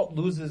the salt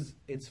loses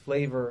its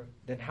flavor,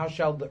 then how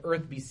shall the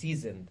earth be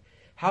seasoned?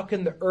 How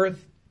can the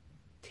earth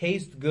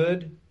taste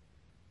good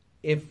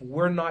if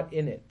we're not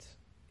in it?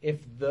 If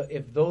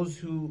those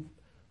who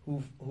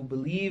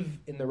believe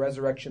in the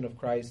resurrection of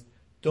Christ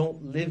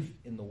don't live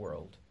in the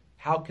world,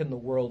 how can the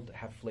world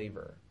have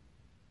flavor?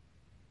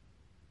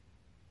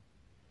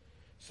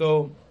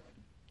 So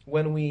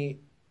when we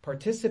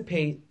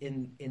participate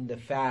in the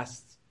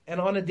fast, and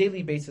on a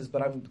daily basis,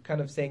 but I'm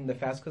kind of saying the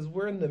fast because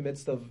we're in the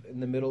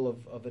middle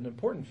of an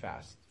important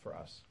fast for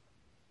us.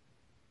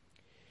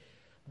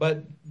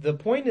 But the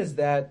point is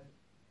that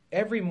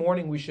every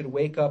morning we should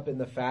wake up in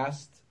the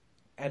fast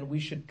and we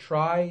should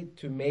try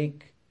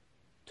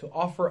to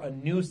offer a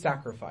new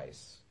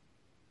sacrifice.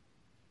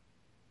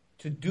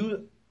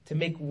 To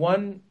make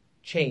one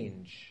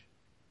change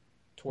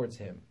towards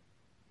Him.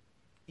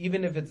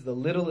 Even if it's the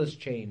littlest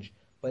change,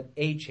 but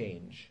a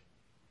change.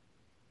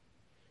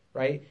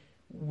 Right?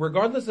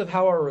 Regardless of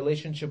how our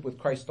relationship with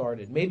Christ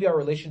started. Maybe our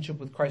relationship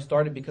with Christ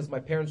started because my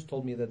parents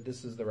told me that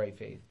this is the right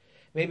faith.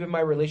 Maybe my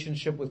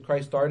relationship with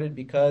Christ started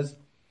because,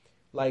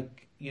 I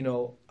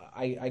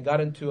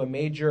got into a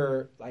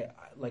major,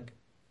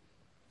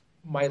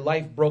 my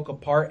life broke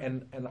apart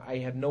and I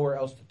had nowhere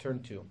else to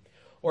turn to.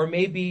 Or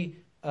maybe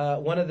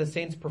one of the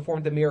saints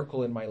performed a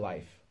miracle in my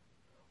life.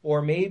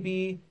 Or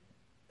maybe,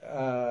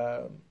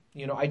 I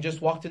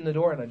just walked in the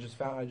door and I just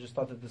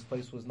thought that this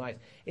place was nice.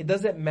 It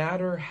doesn't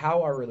matter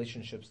how our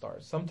relationship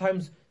starts.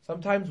 Sometimes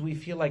we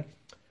feel like,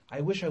 I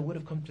wish I would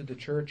have come to the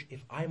church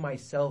if I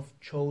myself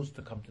chose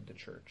to come to the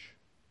church.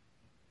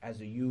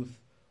 As a youth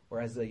or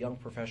as a young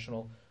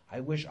professional,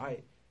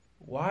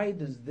 why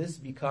does this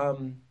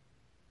become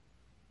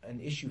an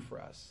issue for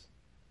us?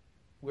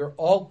 We're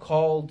all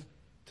called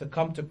to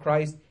come to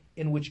Christ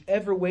in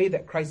whichever way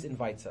that Christ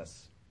invites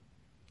us.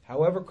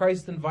 However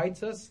Christ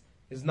invites us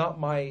it's not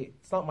my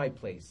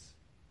place.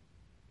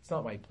 It's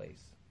not my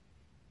place.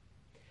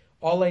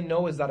 All I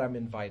know is that I'm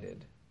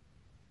invited.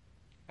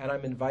 And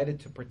I'm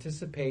invited to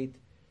participate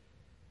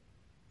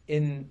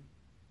in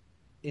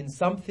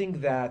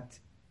something that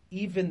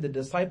even the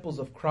disciples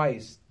of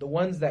Christ, the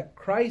ones that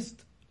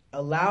Christ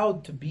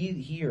allowed to be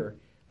here,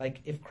 like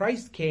if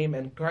Christ came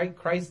and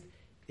Christ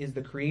is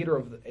the creator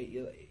of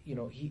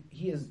he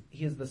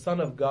is the Son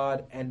of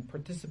God and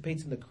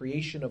participates in the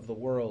creation of the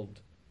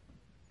world.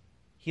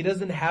 He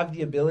doesn't have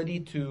the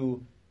ability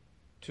to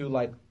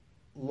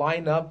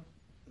line up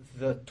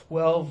the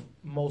 12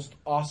 most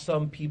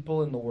awesome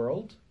people in the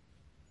world,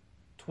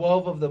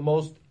 12 of the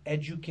most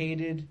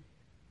educated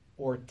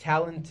or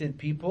talented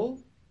people.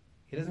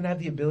 He doesn't have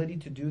the ability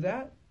to do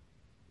that.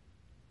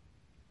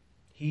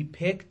 He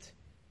picked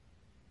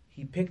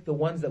the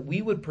ones that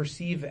we would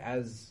perceive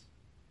as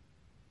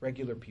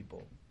regular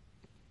people.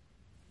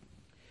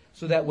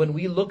 So that when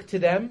we look to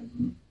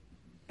them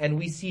and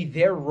we see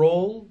their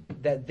role,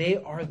 that they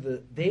are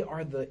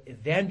the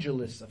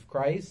evangelists of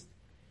Christ,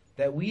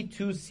 that we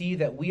too see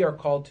that we are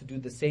called to do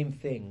the same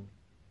thing.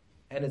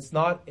 And it's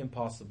not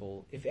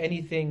impossible. If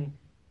anything,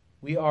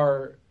 we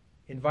are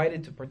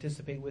invited to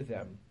participate with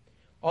them.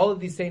 All of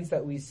these saints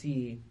that we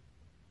see,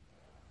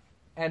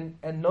 and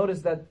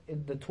notice that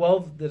the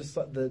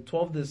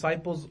 12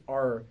 disciples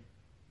are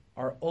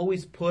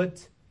always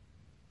put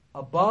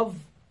above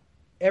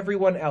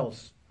everyone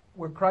else.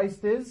 Where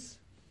Christ is,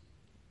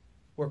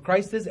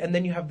 and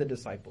then you have the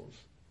disciples.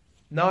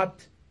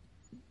 Not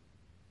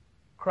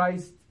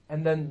Christ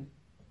and then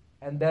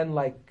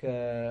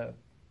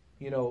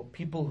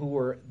people who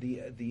were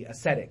the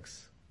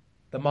ascetics,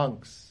 the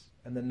monks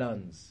and the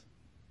nuns.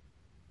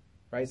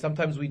 Right?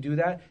 Sometimes we do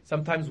that.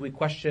 Sometimes we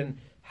question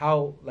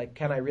how,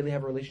 can I really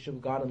have a relationship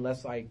with God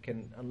unless I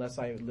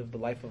live the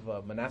life of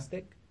a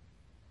monastic?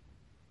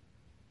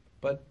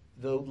 But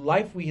the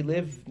life we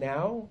live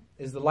now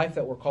is the life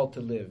that we're called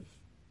to live.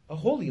 A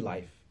holy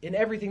life in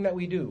everything that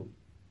we do.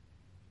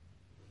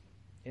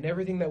 In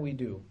everything that we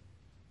do.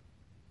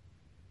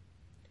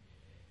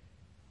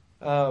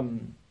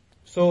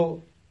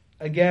 So,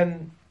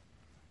 again,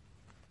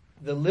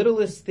 the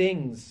littlest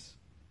things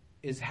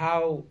is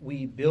how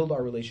we build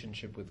our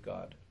relationship with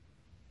God.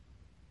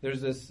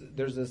 There's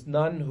this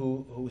nun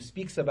who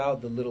speaks about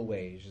the little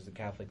way. She's a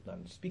Catholic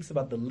nun. Speaks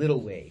about the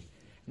little way.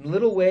 And the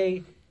little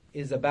way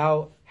is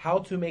about how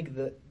to make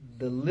the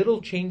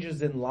little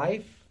changes in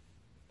life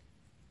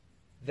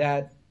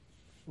that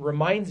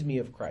reminds me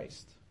of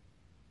Christ.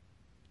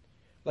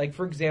 Like,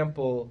 for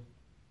example,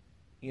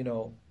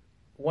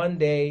 one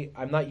day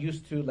I'm not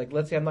used to,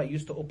 let's say I'm not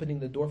used to opening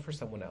the door for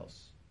someone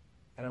else.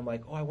 And I'm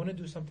like, I want to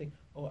do something.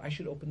 I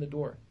should open the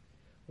door.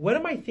 What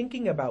am I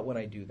thinking about when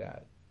I do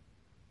that?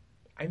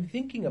 I'm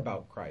thinking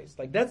about Christ.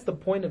 That's the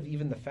point of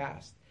even the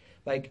fast.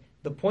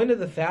 The point of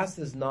the fast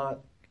is not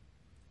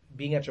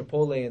being at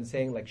Chipotle and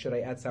saying, should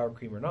I add sour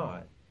cream or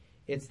not?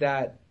 It's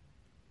that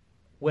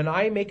when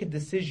I make a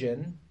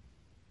decision,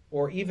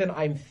 or even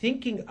I'm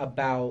thinking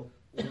about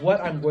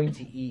what I'm going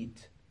to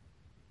eat,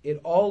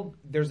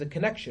 there's a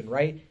connection,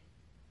 right?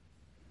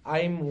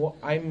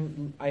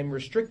 I'm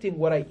restricting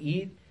what I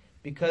eat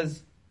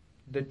because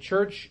the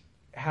church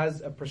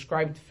has a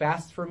prescribed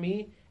fast for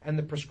me, and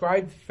the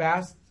prescribed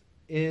fast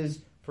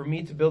is for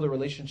me to build a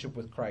relationship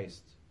with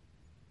Christ.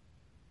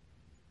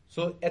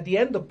 So at the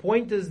end, the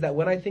point is that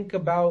when I think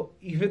about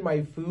even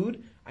my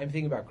food, I'm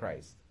thinking about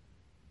Christ.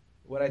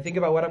 When I think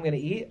about what I'm going to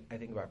eat, I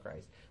think about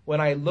Christ. When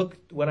I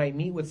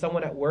meet with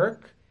someone at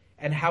work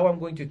and how I'm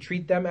going to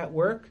treat them at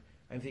work,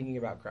 I'm thinking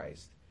about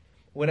Christ.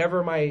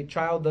 Whenever my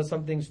child does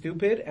something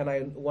stupid and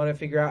I want to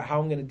figure out how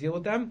I'm going to deal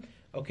with them,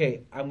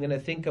 okay, I'm going to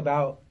think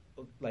about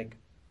like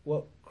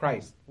what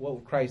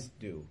will Christ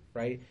do,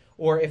 right?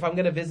 Or if I'm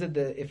going to visit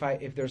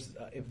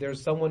if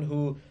there's someone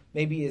who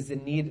maybe is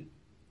in need,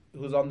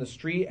 who's on the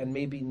street and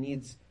maybe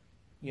needs,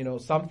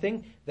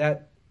 something,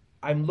 that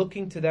I'm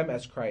looking to them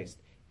as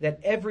Christ. That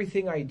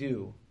everything I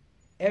do,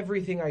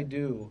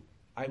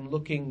 I'm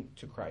looking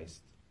to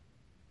Christ.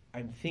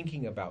 I'm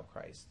thinking about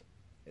Christ.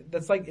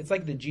 It's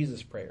like the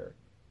Jesus prayer,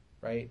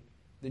 right?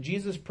 The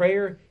Jesus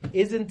prayer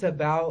isn't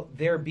about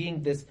there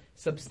being this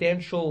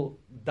substantial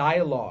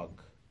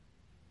dialogue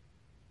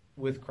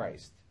with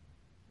Christ,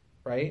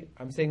 right?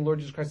 I'm saying, Lord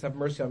Jesus Christ, have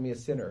mercy on me, a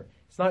sinner.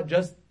 It's not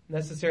just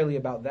necessarily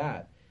about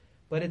that,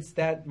 but it's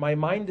that my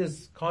mind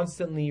is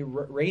constantly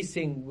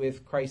racing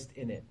with Christ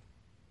in it.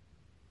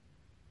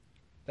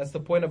 That's the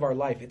point of our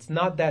life. It's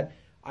not that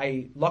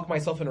I lock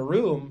myself in a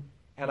room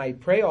and I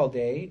pray all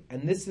day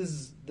and this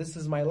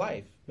is my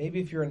life. Maybe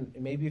if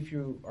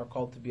you are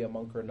called to be a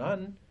monk or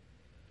nun,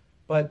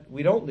 but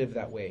we don't live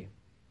that way.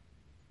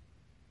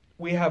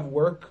 We have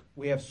work,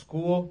 we have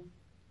school,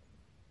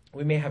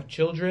 we may have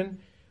children,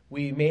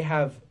 we may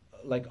have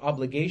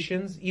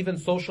obligations, even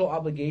social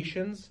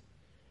obligations.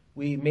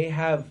 We may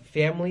have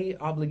family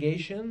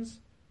obligations,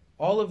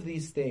 all of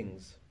these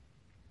things.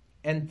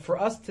 And for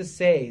us to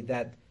say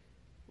that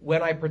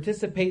when I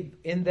participate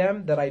in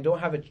them that I don't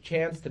have a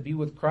chance to be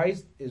with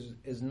Christ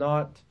is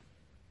not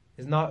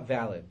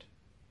valid.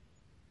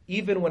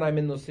 Even when I'm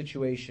in those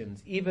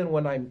situations, even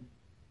when I'm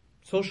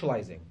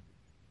socializing,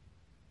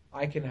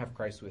 I can have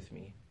Christ with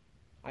me.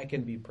 I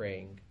can be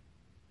praying.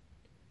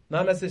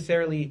 Not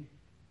necessarily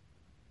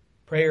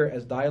prayer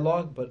as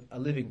dialogue, but a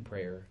living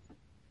prayer.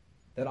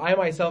 That I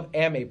myself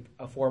am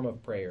a form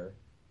of prayer.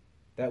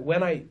 That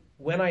when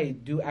I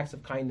do acts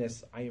of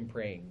kindness, I am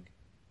praying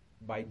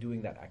by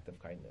doing that act of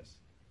kindness.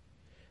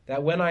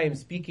 That when I am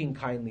speaking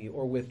kindly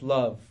or with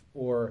love,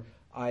 or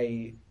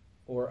I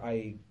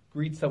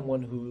greet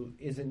someone who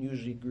isn't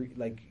usually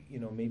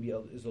maybe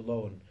is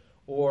alone,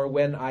 or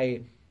when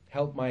I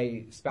help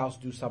my spouse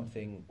do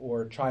something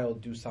or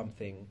child do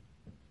something,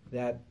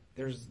 that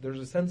there's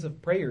a sense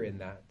of prayer in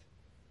that.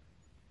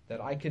 That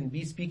I can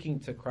be speaking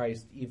to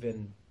Christ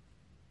even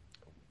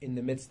in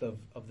the midst of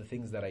the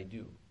things that I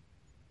do.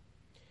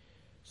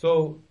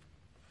 So,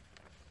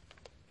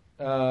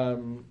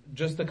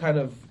 just to kind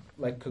of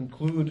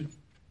conclude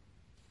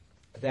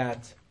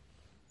that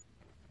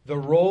the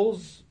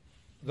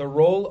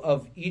role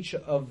of each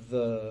of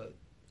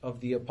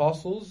the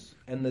apostles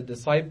and the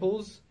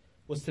disciples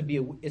is to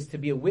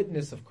be a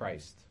witness of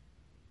Christ.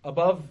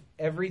 Above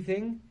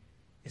everything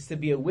is to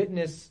be a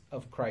witness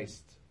of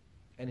Christ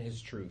and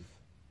his truth.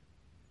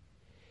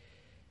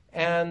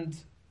 And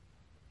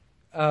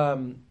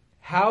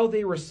how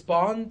they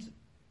respond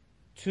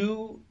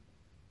to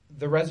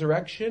the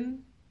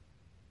resurrection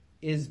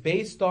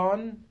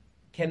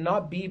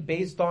cannot be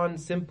based on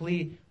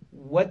simply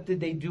what did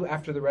they do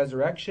after the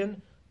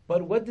resurrection,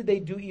 but what did they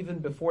do even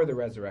before the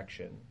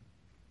resurrection.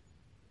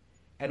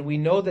 And we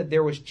know that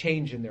there was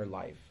change in their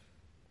life.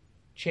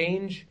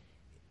 Change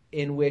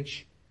in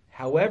which,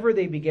 however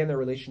they began their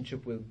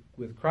relationship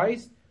with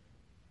Christ,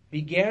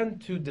 began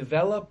to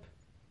develop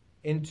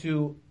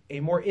into a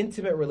more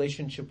intimate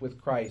relationship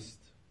with Christ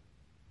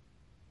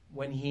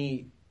when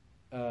he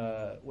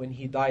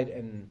died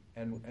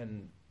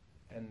and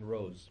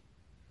rose.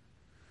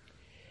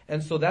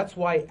 And so that's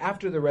why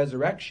after the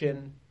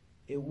resurrection,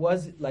 it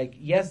was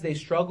yes, they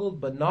struggled,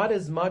 but not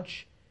as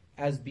much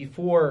as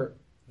before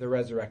the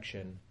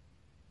resurrection.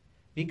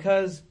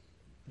 Because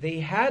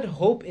they had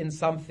hope in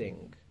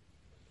something.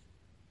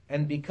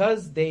 And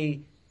because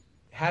they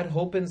had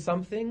hope in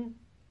something,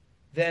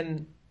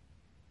 then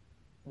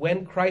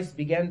when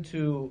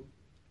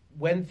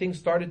things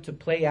started to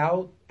play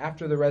out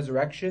after the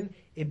resurrection,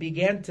 it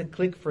began to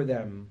click for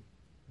them,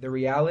 the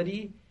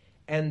reality,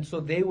 and so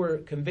they were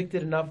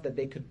convicted enough that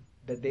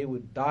they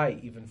would die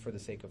even for the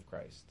sake of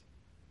Christ.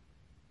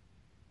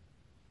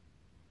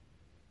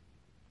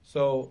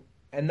 So,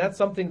 and that's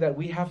something that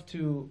we have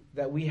to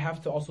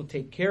also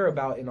take care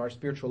about in our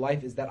spiritual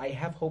life, is that I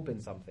have hope in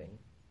something.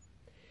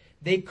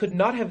 They could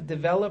not have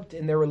developed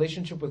in their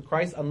relationship with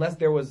Christ unless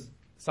there was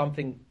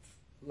something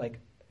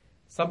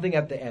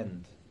at the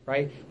end,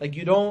 right?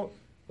 You don't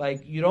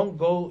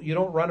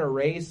run a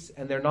race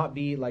and there not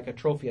be a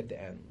trophy at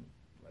the end.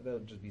 That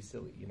would just be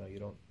silly. You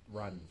don't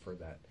run for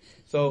that.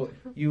 So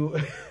you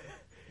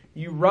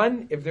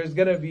run if there's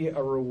going to be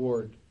a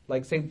reward.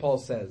 Like St. Paul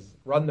says,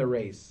 run the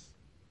race.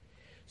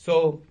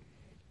 So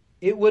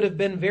it would have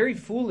been very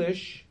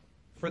foolish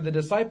for the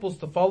disciples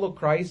to follow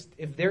Christ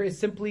if there is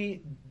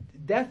simply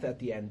death at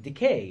the end,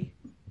 decay.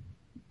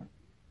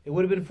 It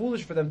would have been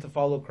foolish for them to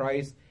follow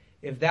Christ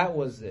if that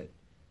was it.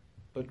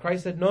 But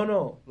Christ said,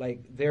 no,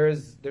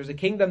 there's a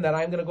kingdom that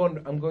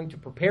I'm going to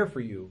prepare for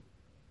you.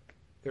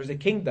 There's a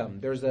kingdom.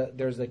 There's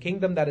a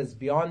kingdom that is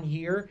beyond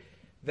here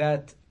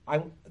that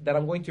I'm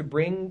going to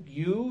bring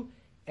you,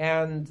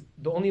 and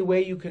the only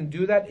way you can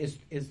do that is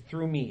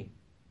through me.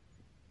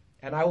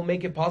 And I will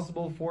make it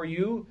possible for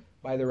you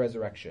by the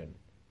resurrection.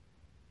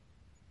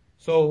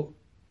 So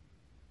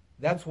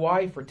that's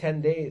why for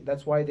 10 days,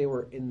 that's why they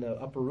were in the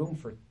upper room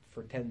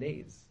for 10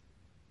 days.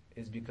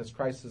 Is because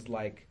Christ is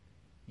like,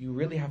 you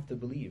really have to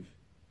believe.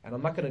 And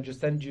I'm not going to just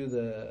send you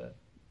the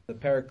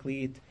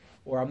paraclete,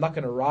 or I'm not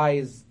going to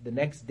rise the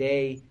next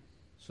day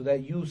so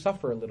that you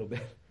suffer a little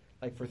bit.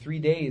 Like for 3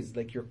 days,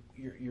 like you're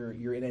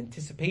in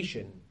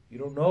anticipation. You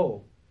don't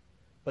know.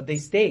 But they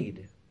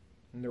stayed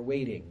and they're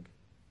waiting.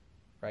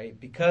 Right?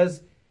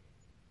 Because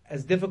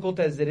as difficult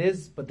as it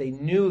is, but they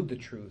knew the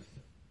truth.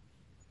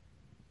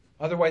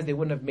 Otherwise they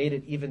wouldn't have made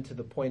it even to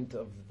the point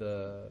of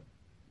the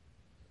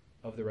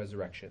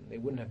resurrection. They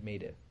wouldn't have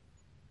made it.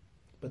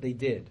 But they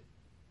did.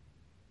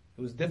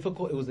 It was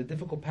difficult. It was a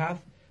difficult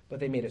path,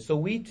 but they made it. So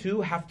we too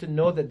have to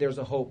know that there's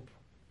a hope.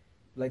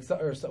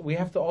 We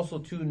have to also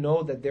too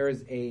know that there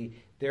is a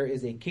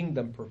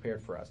kingdom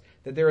prepared for us.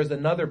 That there is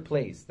another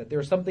place. That there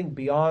is something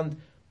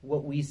beyond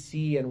what we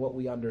see and what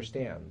we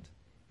understand.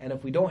 And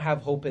if we don't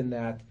have hope in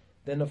that,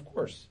 then of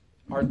course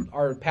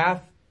our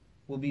path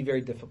will be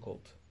very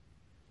difficult.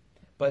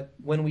 But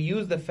when we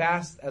use the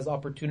fast as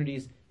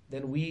opportunities,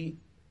 then we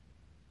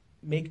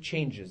make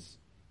changes.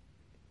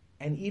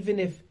 And even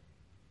if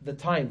the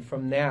time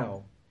from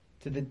now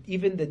to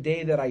even the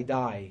day that I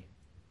die,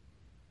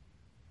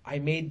 I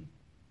made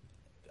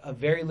a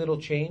very little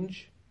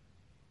change,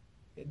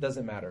 it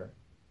doesn't matter.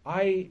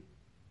 I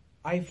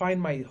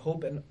find my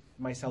hope and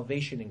my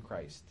salvation in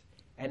Christ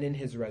and in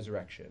His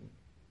resurrection.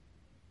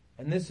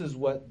 And this is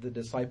what the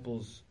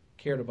disciples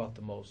cared about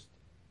the most,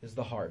 is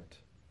the heart.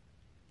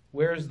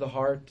 Where is the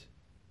heart?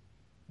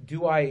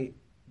 Do I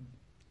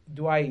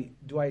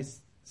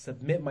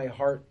submit my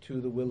heart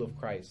to the will of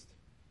Christ?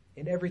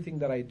 In everything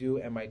that I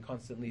do, am I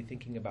constantly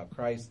thinking about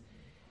Christ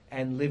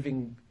and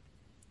living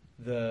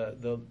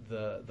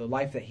the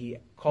life that He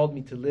called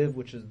me to live,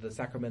 which is the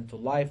sacramental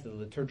life, the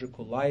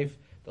liturgical life,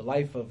 the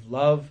life of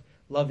love,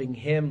 loving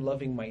Him,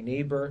 loving my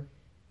neighbor?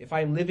 If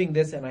I'm living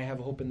this and I have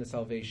hope in the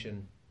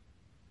salvation,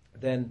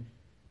 then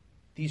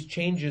these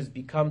changes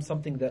become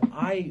something that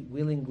I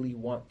willingly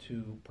want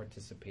to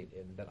participate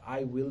in, that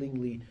I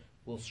willingly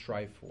will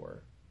strive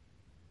for.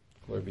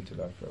 Glory be to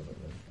God forever.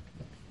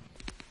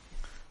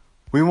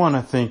 We want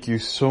to thank you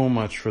so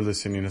much for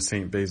listening to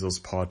St. Basil's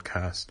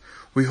podcast.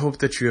 We hope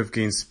that you have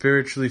gained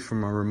spiritually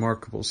from our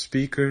remarkable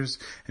speakers,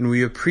 and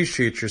we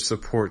appreciate your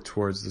support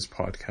towards this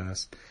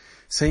podcast.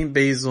 St.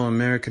 Basil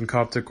American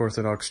Coptic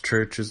Orthodox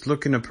Church is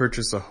looking to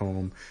purchase a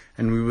home,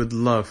 and we would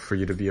love for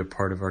you to be a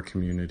part of our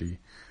community.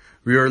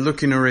 We are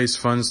looking to raise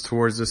funds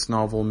towards this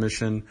novel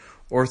mission,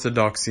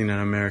 Orthodoxy in an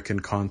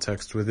American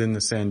Context, within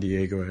the San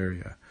Diego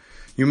area.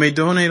 You may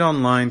donate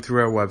online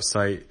through our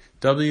website,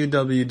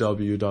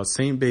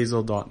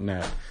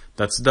 www.stbasil.net.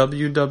 That's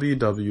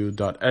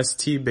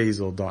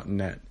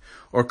www.stbasil.net.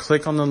 Or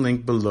click on the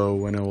link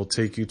below and it will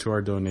take you to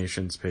our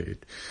donations page.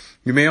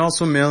 You may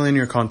also mail in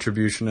your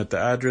contribution at the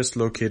address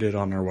located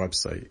on our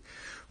website.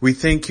 We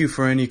thank you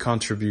for any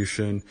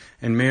contribution,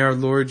 and may our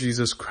Lord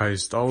Jesus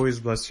Christ always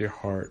bless your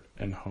heart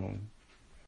and home.